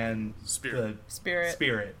 Stein and Spirit.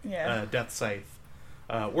 Spirit, Yeah. Death Scythe,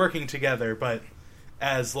 working together, but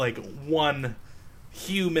as, like, one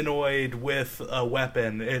humanoid with a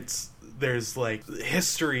weapon. There's, like,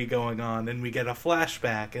 history going on, and we get a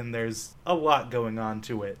flashback, and there's a lot going on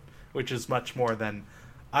to it, which is much more than,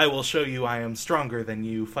 I will show you I am stronger than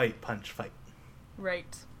you, fight, punch, fight.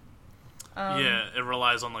 Right. Yeah, it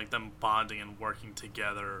relies on like them bonding and working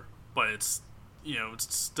together, but it's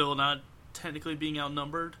it's still not technically being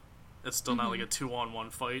outnumbered. It's still not like a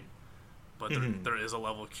 2-on-1 fight, but there is a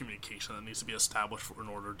level of communication that needs to be established in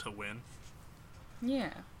order to win.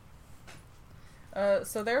 Yeah.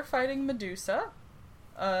 So they're fighting Medusa,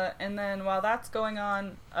 and then while that's going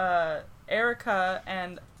on, Erica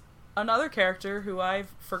and another character who I've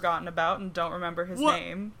forgotten about and don't remember his What?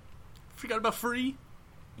 name. Forgot about Free?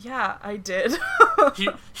 Yeah, I did.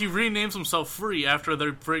 He renames himself Free after they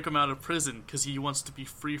break him out of prison because he wants to be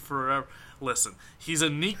free forever. Listen, he's a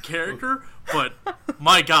neat character, but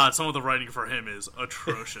my god, some of the writing for him is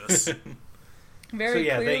atrocious. Very So,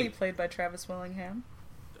 yeah, clearly they- played by Travis Willingham.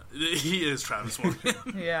 He is Travis Morgan.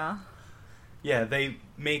 Yeah. Yeah, they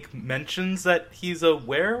make mentions that he's a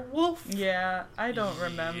werewolf? Yeah, I don't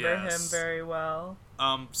remember him Yes. very well.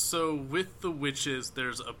 So with the witches,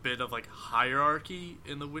 there's a bit of like hierarchy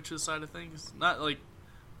in the witches side of things. Not like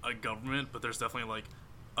a government, but there's definitely like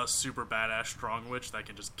a super badass strong witch that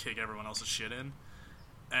can just kick everyone else's shit in.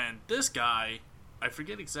 And this guy, I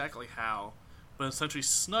forget exactly how, but essentially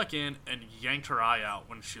snuck in and yanked her eye out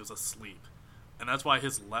when she was asleep. And that's why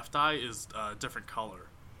his left eye is a different color.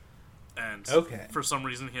 And Okay. for some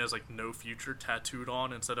reason he has like no future tattooed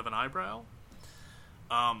on instead of an eyebrow.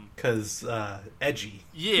 Because, edgy.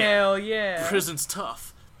 Yeah. Hell yeah. Prison's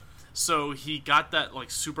tough. So he got that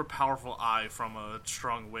like super powerful eye from a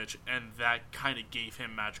strong witch, and that kind of gave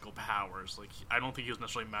him magical powers. Like I don't think he was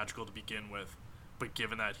necessarily magical to begin with, but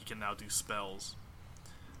given that he can now do spells,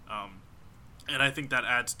 and I think that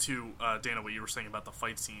adds to Dana what you were saying about the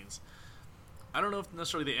fight scenes. I don't know if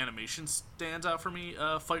necessarily the animation stands out for me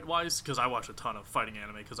fight wise because I watch a ton of fighting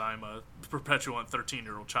anime because I'm a perpetual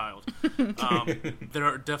 13-year-old child.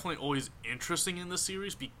 They're definitely always interesting in the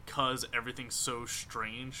series because everything's so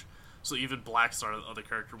strange. So even Black Star, the other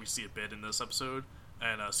character we see a bit in this episode,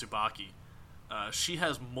 and Tsubaki, she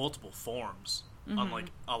has multiple forms,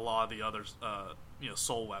 unlike a lot of the other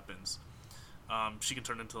soul weapons. She can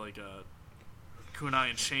turn into like a kunai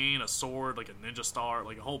and chain, a sword, like a ninja star,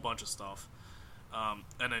 like a whole bunch of stuff.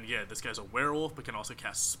 And then, yeah, this guy's a werewolf, but can also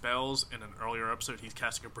cast spells. In an earlier episode, he's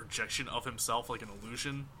casting a projection of himself, like an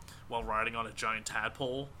illusion, while riding on a giant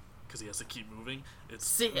tadpole, because he has to keep moving. It's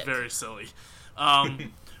Sick. very silly.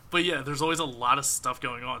 But yeah, there's always a lot of stuff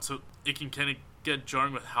going on, so it can kind of get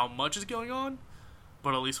jarring with how much is going on.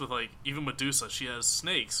 But at least with, like, even Medusa, she has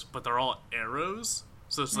snakes, but they're all arrows.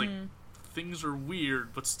 So it's like, things are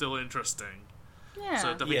weird, but still interesting. Yeah. So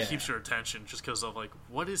it definitely keeps your attention, just because of, like,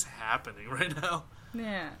 what is happening right now?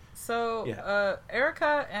 Yeah. So,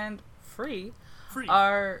 Erica and Free Free.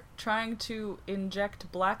 are trying to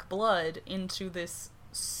inject black blood into this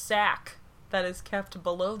sack that is kept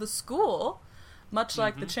below the school, much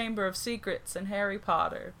like the Chamber of Secrets in Harry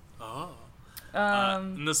Potter. Oh.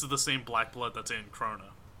 And this is the same black blood that's in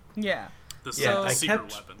Krona. Yeah. This Yeah, is I a secret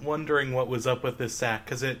kept weapon. wondering what was up with this sack,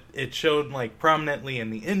 because it showed, like, prominently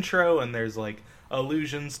in the intro, and there's, like,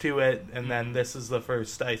 allusions to it, and then this is the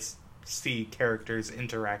first I see characters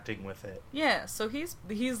interacting with it. Yeah, so he's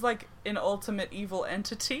like an ultimate evil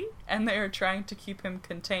entity, and they are trying to keep him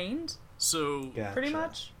contained, So, Gotcha. pretty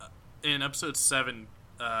much. in episode 7,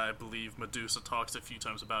 I believe Medusa talks a few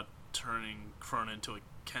times about turning Krona into a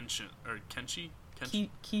Kenshin, or Kenshi?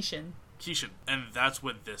 Kishin. Kishin. And that's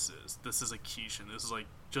what this is. This is a Kishin. This is like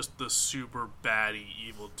just the super baddie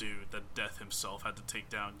evil dude that Death himself had to take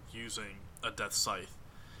down using a Death Scythe.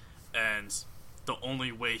 And the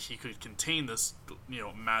only way he could contain this,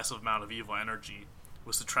 massive amount of evil energy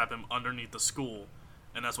was to trap him underneath the school.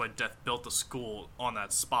 And that's why Death built the school on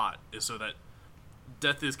that spot, is so that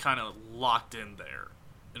Death is kind of locked in there.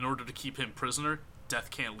 In order to keep him prisoner,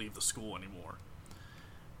 Death can't leave the school anymore.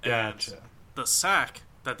 Gotcha. And the sack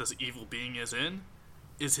that this evil being is in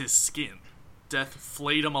is his skin. Death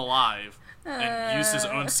flayed him alive and used his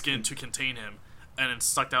own skin to contain him, and then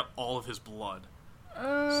sucked out all of his blood.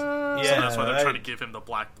 So that's why they're trying to give him the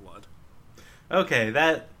black blood. Okay,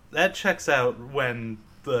 that checks out when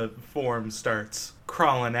the form starts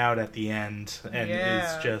crawling out at the end, and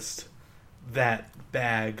is just that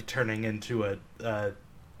bag turning into a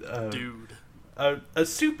Dude. a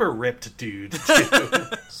super ripped dude, too.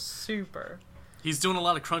 Super. He's doing a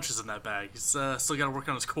lot of crunches in that bag. He's still got to work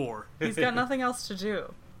on his core. He's got nothing else to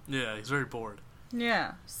do. Yeah, he's very bored.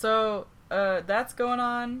 Yeah, so that's going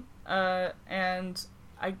on, and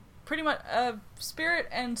I pretty much Spirit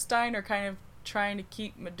and Stein are kind of trying to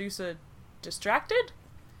keep Medusa distracted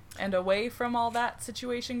and away from all that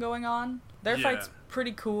situation going on. Their Yeah. fight's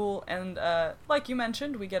pretty cool, and like you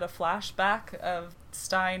mentioned, we get a flashback of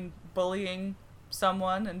Stein bullying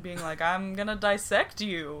someone and being like, "I'm gonna dissect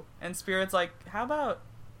you," and Spirit's like, "How about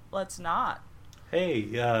let's not?"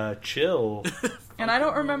 Hey, chill. And I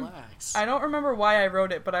don't remember. Relax. I don't remember why I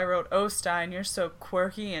wrote it, but I wrote, "Oh, Stein, you're so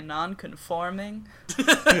quirky and non-conforming."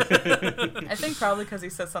 I think probably because he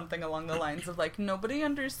says something along the lines of like, "Nobody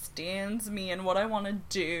understands me and what I want to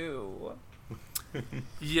do.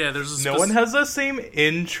 Yeah, there's a No one has the same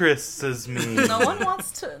interests as me. No one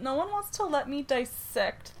wants to let me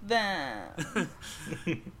dissect them."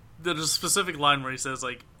 There's a specific line where he says,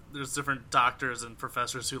 like, there's different doctors and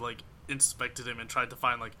professors who, like, inspected him and tried to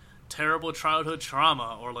find, like, terrible childhood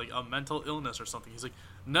trauma or, like, a mental illness or something. He's like,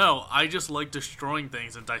 no, I just like destroying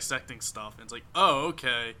things and dissecting stuff. And it's like, oh,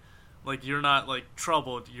 okay. Like, you're not, like,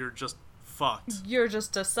 troubled. You're just fucked. You're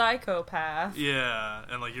just a psychopath. Yeah,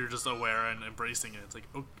 and, like, you're just aware and embracing it. It's like,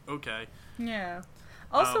 okay. Yeah.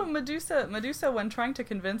 Also, Medusa, when trying to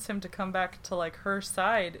convince him to come back to, like, her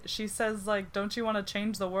side, she says, like, "Don't you want to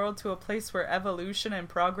change the world to a place where evolution and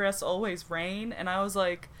progress always reign?" And I was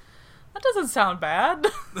like, that doesn't sound bad.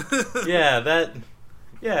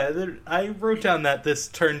 I wrote down that this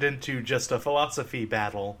turned into just a philosophy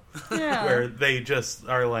battle, Yeah. where they just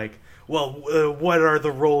are like, well, what are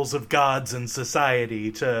the roles of gods in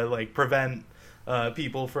society to, like, prevent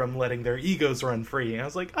people from letting their egos run free? And I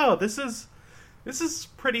was like, oh, this is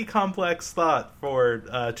pretty complex thought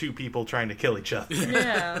for two people trying to kill each other.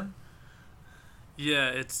 Yeah. Yeah,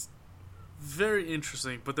 it's very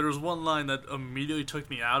interesting, but there was one line that immediately took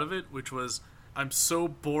me out of it, which was, I'm so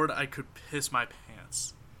bored I could piss my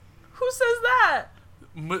pants. Who says that?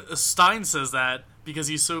 Stein says that because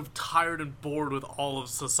he's so tired and bored with all of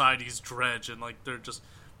society's dredge and, like, they're just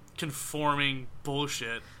conforming bullshit.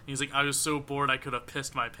 And he's like, I was so bored I could have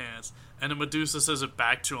pissed my pants. And then Medusa says it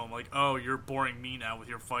back to him, like, oh, you're boring me now with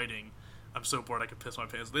your fighting. I'm so bored I could piss my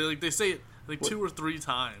pants. They say it, like, 2 or 3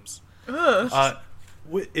 times. Ugh.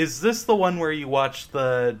 Is this the one where you watch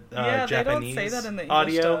the Yeah, Japanese they don't say that in the English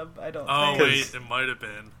audio? dub, I don't Oh, think. wait, it might have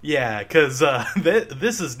been. Yeah, because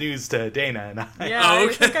this is news to Dana and I. Yeah, Oh,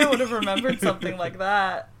 I think okay. I would have remembered something like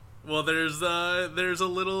that. Well, there's a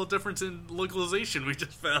little difference in localization we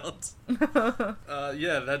just found.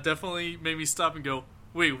 Yeah, that definitely made me stop and go,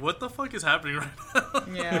 wait, what the fuck is happening right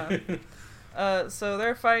now? Yeah. So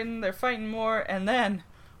they're fighting more, and then,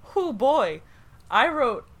 oh boy, I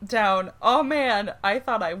wrote down, oh man, I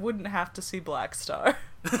thought I wouldn't have to see Black Star.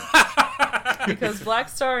 Because Black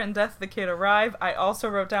Star and Death the Kid arrive. I also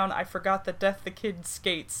wrote down, I forgot that Death the Kid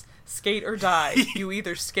skates. Skate or die. You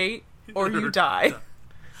either skate or you die.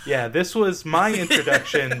 Yeah, this was my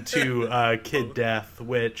introduction to Kid Death,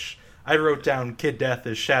 which I wrote down Kid Death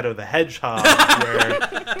as Shadow the Hedgehog,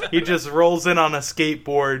 where he just rolls in on a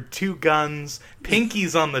skateboard, 2 guns,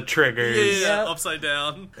 pinkies on the triggers. Yeah, Yep. upside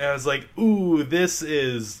down. And I was like, ooh, this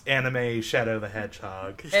is anime Shadow the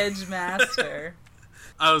Hedgehog. Edge Master.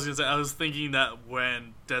 I was thinking that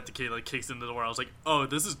when Death the Kid like kicks into the door, I was like, oh,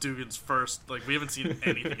 this is Dugan's first. Like, we haven't seen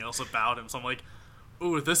anything else about him, so I'm like,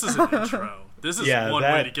 ooh, this is an intro. This is one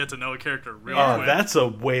way to get to know a character real quick. That's a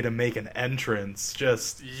way to make an entrance.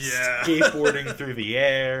 Just skateboarding through the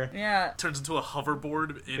air. Yeah. Turns into a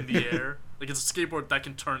hoverboard in the air. Like, it's a skateboard that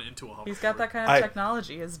can turn into a hoverboard. He's got that kind of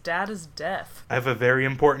technology. His dad is deaf. I have a very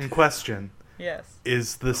important question. Yes.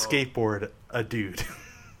 Is the skateboard a dude?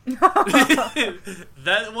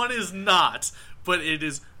 That one is not, but it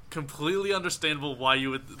is completely understandable why you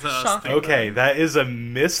would think Okay, that is a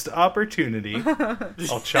missed opportunity.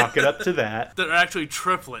 I'll chalk it up to that. They're actually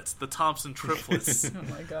triplets, the Thompson triplets. Oh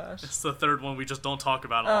my gosh. It's the third one we just don't talk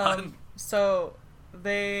about a lot. So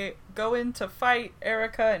they go in to fight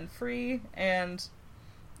Erica and Free, and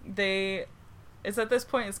it's at this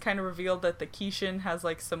point it's kind of revealed that the Kishin has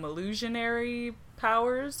like some illusionary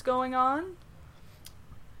powers going on.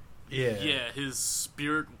 Yeah, his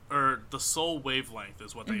spirit, or the soul wavelength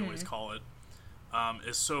is what they always call it,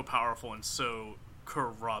 is so powerful and so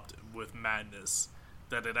corrupt with madness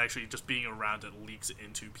that it actually, just being around it, leaks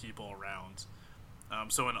into people around.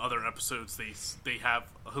 So in other episodes, they have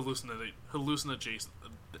illusions.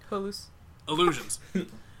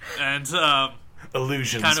 And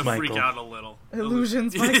Illusions, kind of Michael. freak out a little.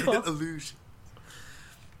 Illusions, Michael. Illusion.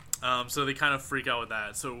 So they kind of freak out with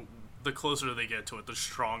that. So the closer they get to it, the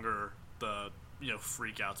stronger the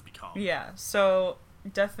freak outs become. Yeah, so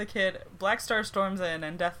Death the Kid, Black Star storms in,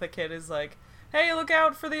 and Death the Kid is like, hey, look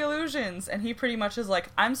out for the illusions. And he pretty much is like,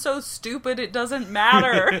 I'm so stupid, it doesn't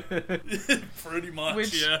matter. Pretty much,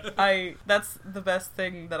 Which yeah. that's the best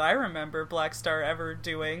thing that I remember Black Star ever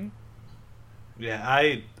doing. Yeah,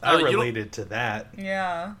 I related to that.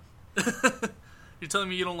 Yeah. You're telling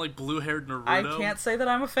me you don't like blue-haired Naruto? I can't say that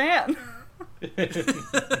I'm a fan.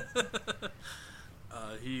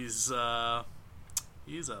 He's a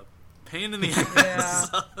pain in the ass.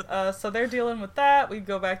 Yeah. So they're dealing with that. We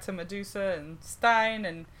go back to Medusa and Stein,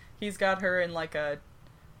 and he's got her in like a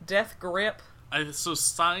death grip. So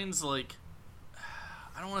Stein's like,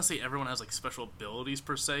 I don't want to say everyone has like special abilities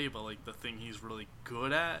per se, but like the thing he's really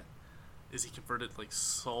good at is he converted like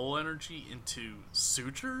soul energy into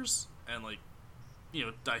sutures and like,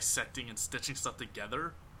 dissecting and stitching stuff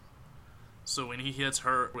together. So when he hits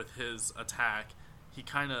her with his attack, he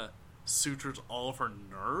kind of sutures all of her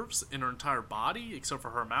nerves in her entire body except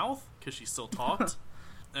for her mouth, because she still talked,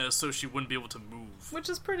 so she wouldn't be able to move. Which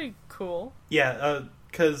is pretty cool. Yeah,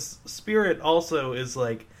 because Spirit also is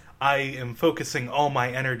like, I am focusing all my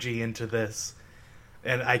energy into this,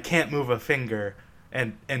 and I can't move a finger,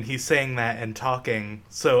 and he's saying that and talking.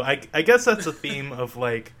 So I guess that's a theme of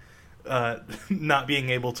like, not being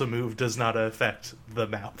able to move does not affect the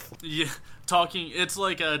mouth. Yeah, talking, it's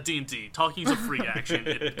like a D&D. Talking's a free action.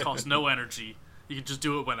 It costs no energy. You can just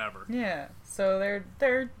do it whenever. Yeah, so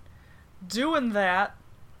they're doing that.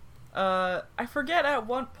 I forget at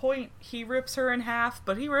what point he rips her in half,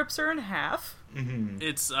 but he rips her in half. Mm-hmm.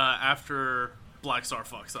 It's after Black Star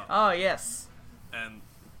fucks up. Oh, yes. And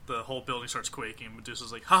the whole building starts quaking, and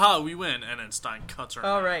Medusa's like, haha, we win, and then Stein cuts her in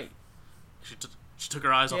Oh, half. right. She took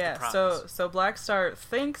her eyes off the prize. So Black Star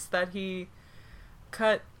thinks that he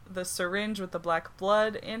cut the syringe with the black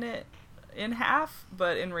blood in it in half,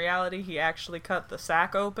 but in reality he actually cut the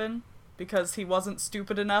sack open because he wasn't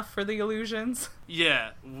stupid enough for the illusions.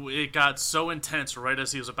 Yeah, it got so intense right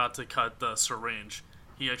as he was about to cut the syringe.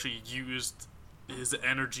 He actually used his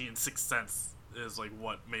energy and sixth sense is like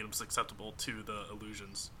what made him susceptible to the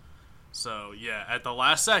illusions. So yeah, at the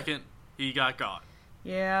last second, he got got.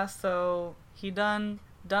 Yeah, so he done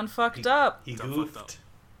fucked up. He Done goofed. fucked up.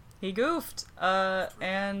 He goofed.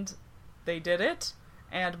 And they did it,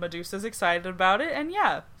 and Medusa's excited about it, and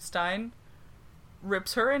yeah, Stein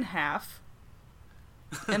rips her in half,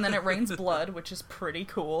 and then it rains blood, which is pretty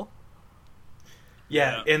cool.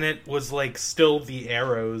 Yeah, and it was like still the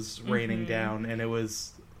arrows raining down, and it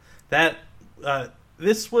was that.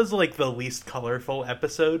 This was like the least colorful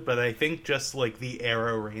episode, but I think just like the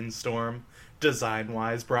arrow rainstorm, design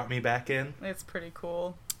wise, brought me back in. It's pretty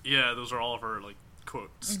cool. Yeah, those are all of her like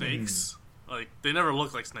quote snakes. Like they never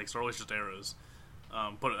look like snakes; they're always just arrows.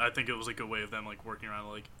 But I think it was a good way of them like working around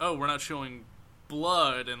like, oh, we're not showing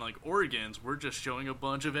blood and like organs, we're just showing a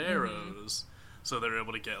bunch of arrows. So they're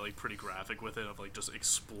able to get like pretty graphic with it, of like just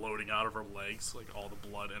exploding out of her legs, like all the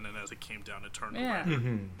blood, and then as it came down, it turned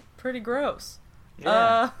red. Pretty gross.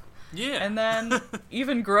 Yeah. Yeah, And then,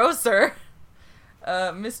 even grosser,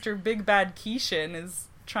 Mr. Big Bad Kishin is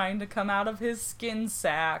trying to come out of his skin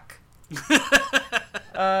sack.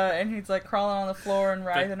 And he's like crawling on the floor and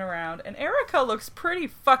writhing around. And Erica looks pretty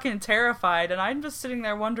fucking terrified, and I'm just sitting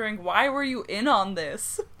there wondering, why were you in on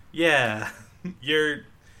this? Yeah,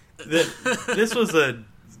 this was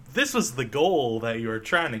the goal that you were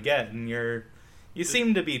trying to get, and you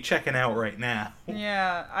seem to be checking out right now.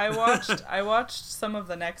 Yeah, I watched some of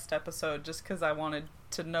the next episode just because I wanted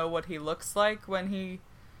to know what he looks like when he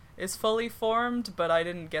is fully formed, but I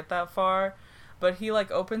didn't get that far. But he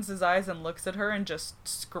like opens his eyes and looks at her and just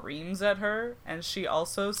screams at her, and she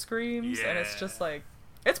also screams, and it's just like,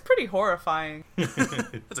 it's pretty horrifying.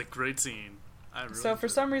 It's a great scene. So for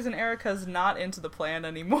some reason, Erica's not into the plan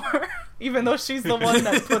anymore, even though she's the one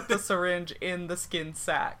that put the syringe in the skin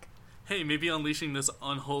sack. Hey, maybe unleashing this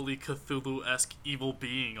unholy Cthulhu-esque evil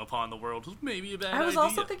being upon the world was maybe a bad idea. I was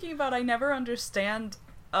also thinking about, I never understand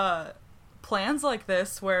plans like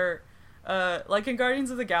this where, like in Guardians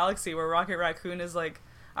of the Galaxy, where Rocket Raccoon is like,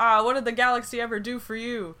 what did the galaxy ever do for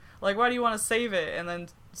you? Like, why do you want to save it? And then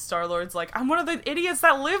Star-Lord's like, I'm one of the idiots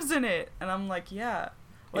that lives in it. And I'm like, yeah.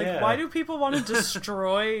 Like, why do people want to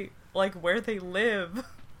destroy, like, where they live?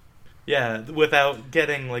 Yeah, without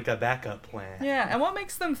getting, like, a backup plan. Yeah, and what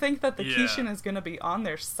makes them think that the Kishin is going to be on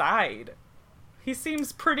their side? He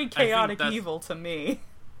seems pretty chaotic evil to me.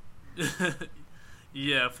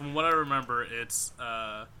 Yeah, from what I remember, it's,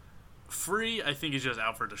 Free, I think he's just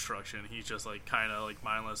out for destruction. He's just, like, kind of, like,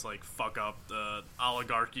 mindless, like, fuck up the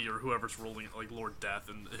oligarchy or whoever's ruling, like, Lord Death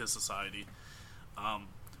in his society.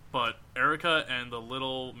 But Erica and the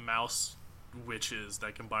little mouse witches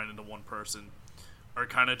that combine into one person are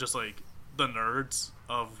kind of just like the nerds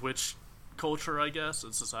of witch culture, I guess,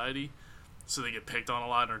 in society. So they get picked on a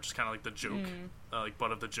lot and are just kind of like the joke, like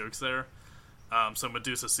butt of the jokes there. So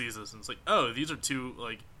Medusa sees this and it's like, oh, these are two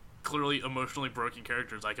like clearly emotionally broken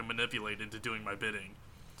characters I can manipulate into doing my bidding.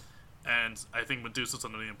 And I think Medusa's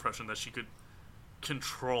under the impression that she could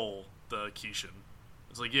control the Kishin.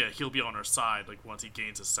 It's like, yeah, he'll be on her side, like, once he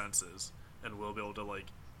gains his senses, and we'll be able to, like,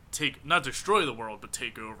 not destroy the world, but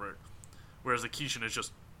take over it. Whereas the Kishin is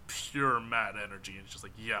just pure mad energy, and it's just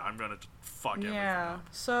like, yeah, I'm gonna fuck everything up.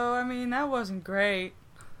 So, I mean, that wasn't great.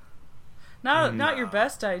 Not your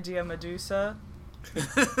best idea, Medusa.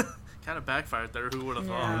 Kind of backfired there, who would have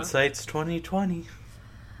thought? Hindsight's 2020.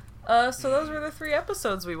 So those were the 3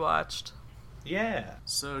 episodes we watched. Yeah.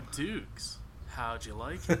 So, Dukes, how'd you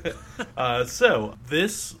like it? So,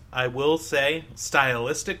 this, I will say,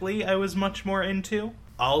 stylistically, I was much more into.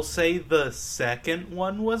 I'll say the second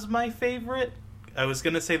one was my favorite. I was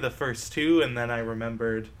going to say the first 2, and then I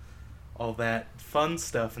remembered all that fun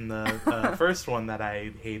stuff in the first one that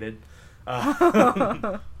I hated.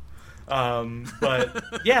 But,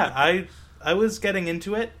 yeah, I was getting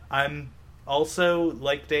into it. I'm also,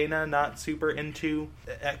 like Dana, not super into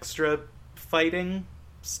extra fighting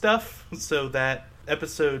stuff, so that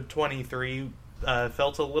episode 23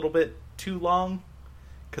 felt a little bit too long,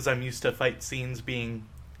 because I'm used to fight scenes being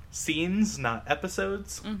scenes, not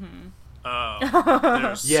episodes.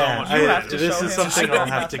 There's Yeah, so much this is something I'll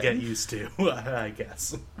have to get used to, I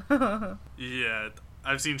guess. Yeah,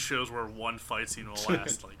 I've seen shows where one fight scene will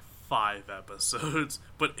last like 5 episodes,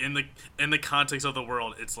 but in the context of the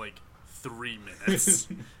world, it's like 3 minutes.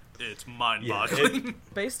 It's mind-boggling.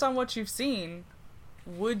 Based on what you've seen,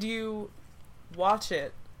 would you watch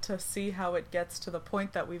it to see how it gets to the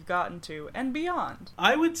point that we've gotten to and beyond?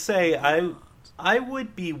 I would say I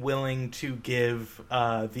would be willing to give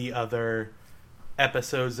the other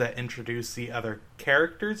episodes that introduce the other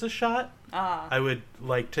characters a shot. I would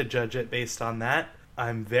like to judge it based on that.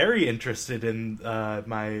 I'm very interested in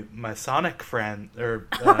my Sonic friend, or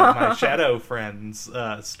my Shadow friend's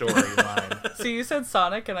storyline. So you said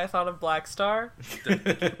Sonic and I thought of Black Star.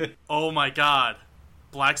 Oh my god.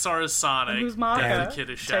 Black Star is Sonic. And who's Maka? And the kid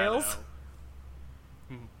is Shadow. Tails?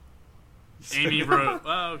 Amy wrote.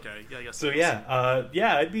 Oh, okay. Yeah, I guess. So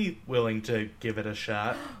yeah, I'd be willing to give it a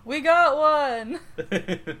shot. We got one!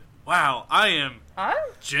 Wow, I am I'm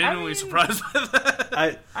genuinely surprised by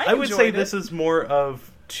that. I would say enjoyed this it. is more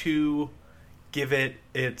of to give it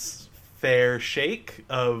its fair shake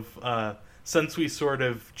of since we sort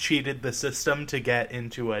of cheated the system to get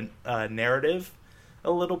into a narrative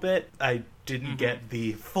a little bit, I didn't get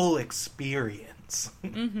the full experience.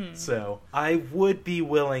 So I would be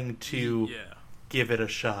willing to give it a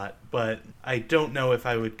shot, but I don't know if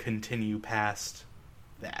I would continue past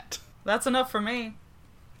that. That's enough for me.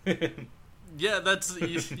 Yeah, that's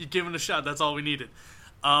you give it a shot. That's all we needed.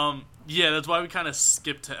 Yeah, that's why we kind of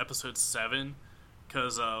skipped to episode 7,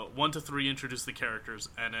 because 1 to 3 introduce the characters,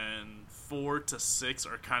 and then 4 to 6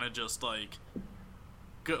 are kind of just like,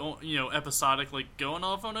 episodic, like going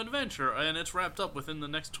off on an adventure, and it's wrapped up within the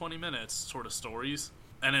next 20 minutes, sort of stories.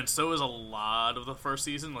 And then so is a lot of the first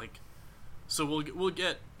season, like. So we'll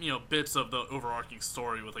get bits of the overarching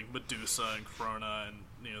story with like Medusa and Crona and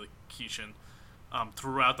like Kishin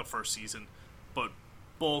throughout the first season, but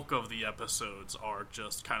bulk of the episodes are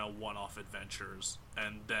just kind of one-off adventures,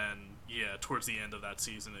 and then towards the end of that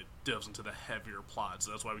season it delves into the heavier plot.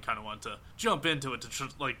 So that's why we kind of want to jump into it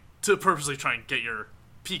to purposely try and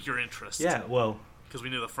pique your interest. Yeah, well, because we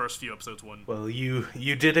knew the first few episodes wouldn't. Well, you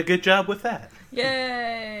did a good job with that.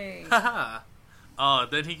 Yay! Haha.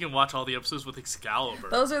 Then he can watch all the episodes with Excalibur.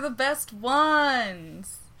 Those are the best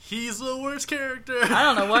ones. He's the worst character. I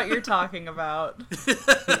don't know what you're talking about.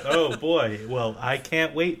 Oh boy, well, I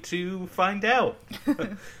can't wait to find out.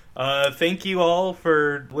 Thank you all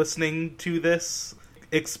for listening to this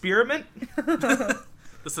experiment.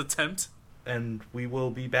 This attempt. And we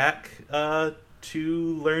will be back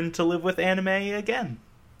to learn to live with anime again.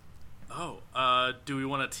 Oh, do we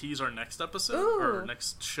want to tease our next episode? Ooh. Or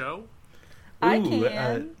next show? I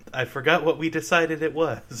can. I forgot what we decided it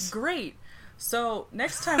was. Great. So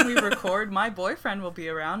next time we record, my boyfriend will be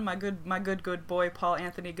around. My good boy Paul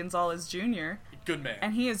Anthony Gonzalez Jr. Good man.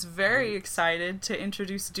 And he is very excited to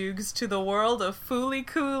introduce Dukes to the world of Fooly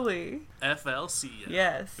Cooly. FLC.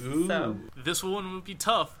 Yes. Ooh. So This one would be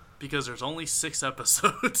tough because there's only 6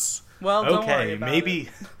 episodes. well, don't worry about it.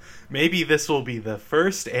 Maybe this will be the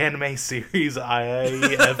first anime series I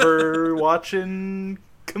ever watch in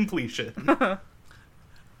completion.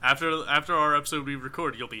 After our episode we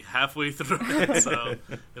record, you'll be halfway through it, so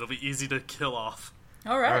it'll be easy to kill off.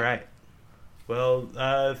 All right. All right. Well,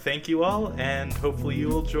 thank you all, and hopefully you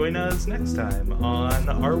will join us next time on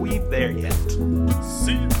Are We There Yet?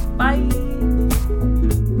 See you. Bye.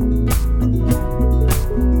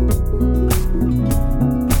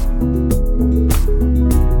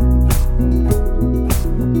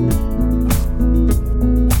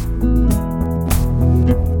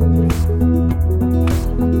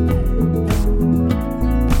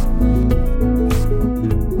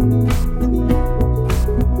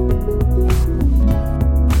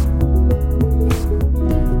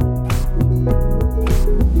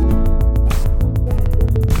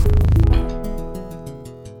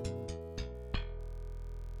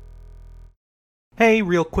 Hey,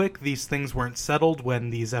 real quick, these things weren't settled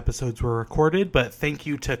when these episodes were recorded, but thank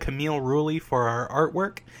you to Camille Ruley for our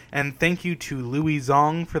artwork, and thank you to Louis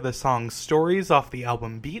Zong for the song Stories off the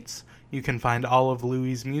album Beats. You can find all of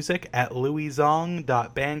Louis' music at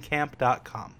louiszong.bandcamp.com.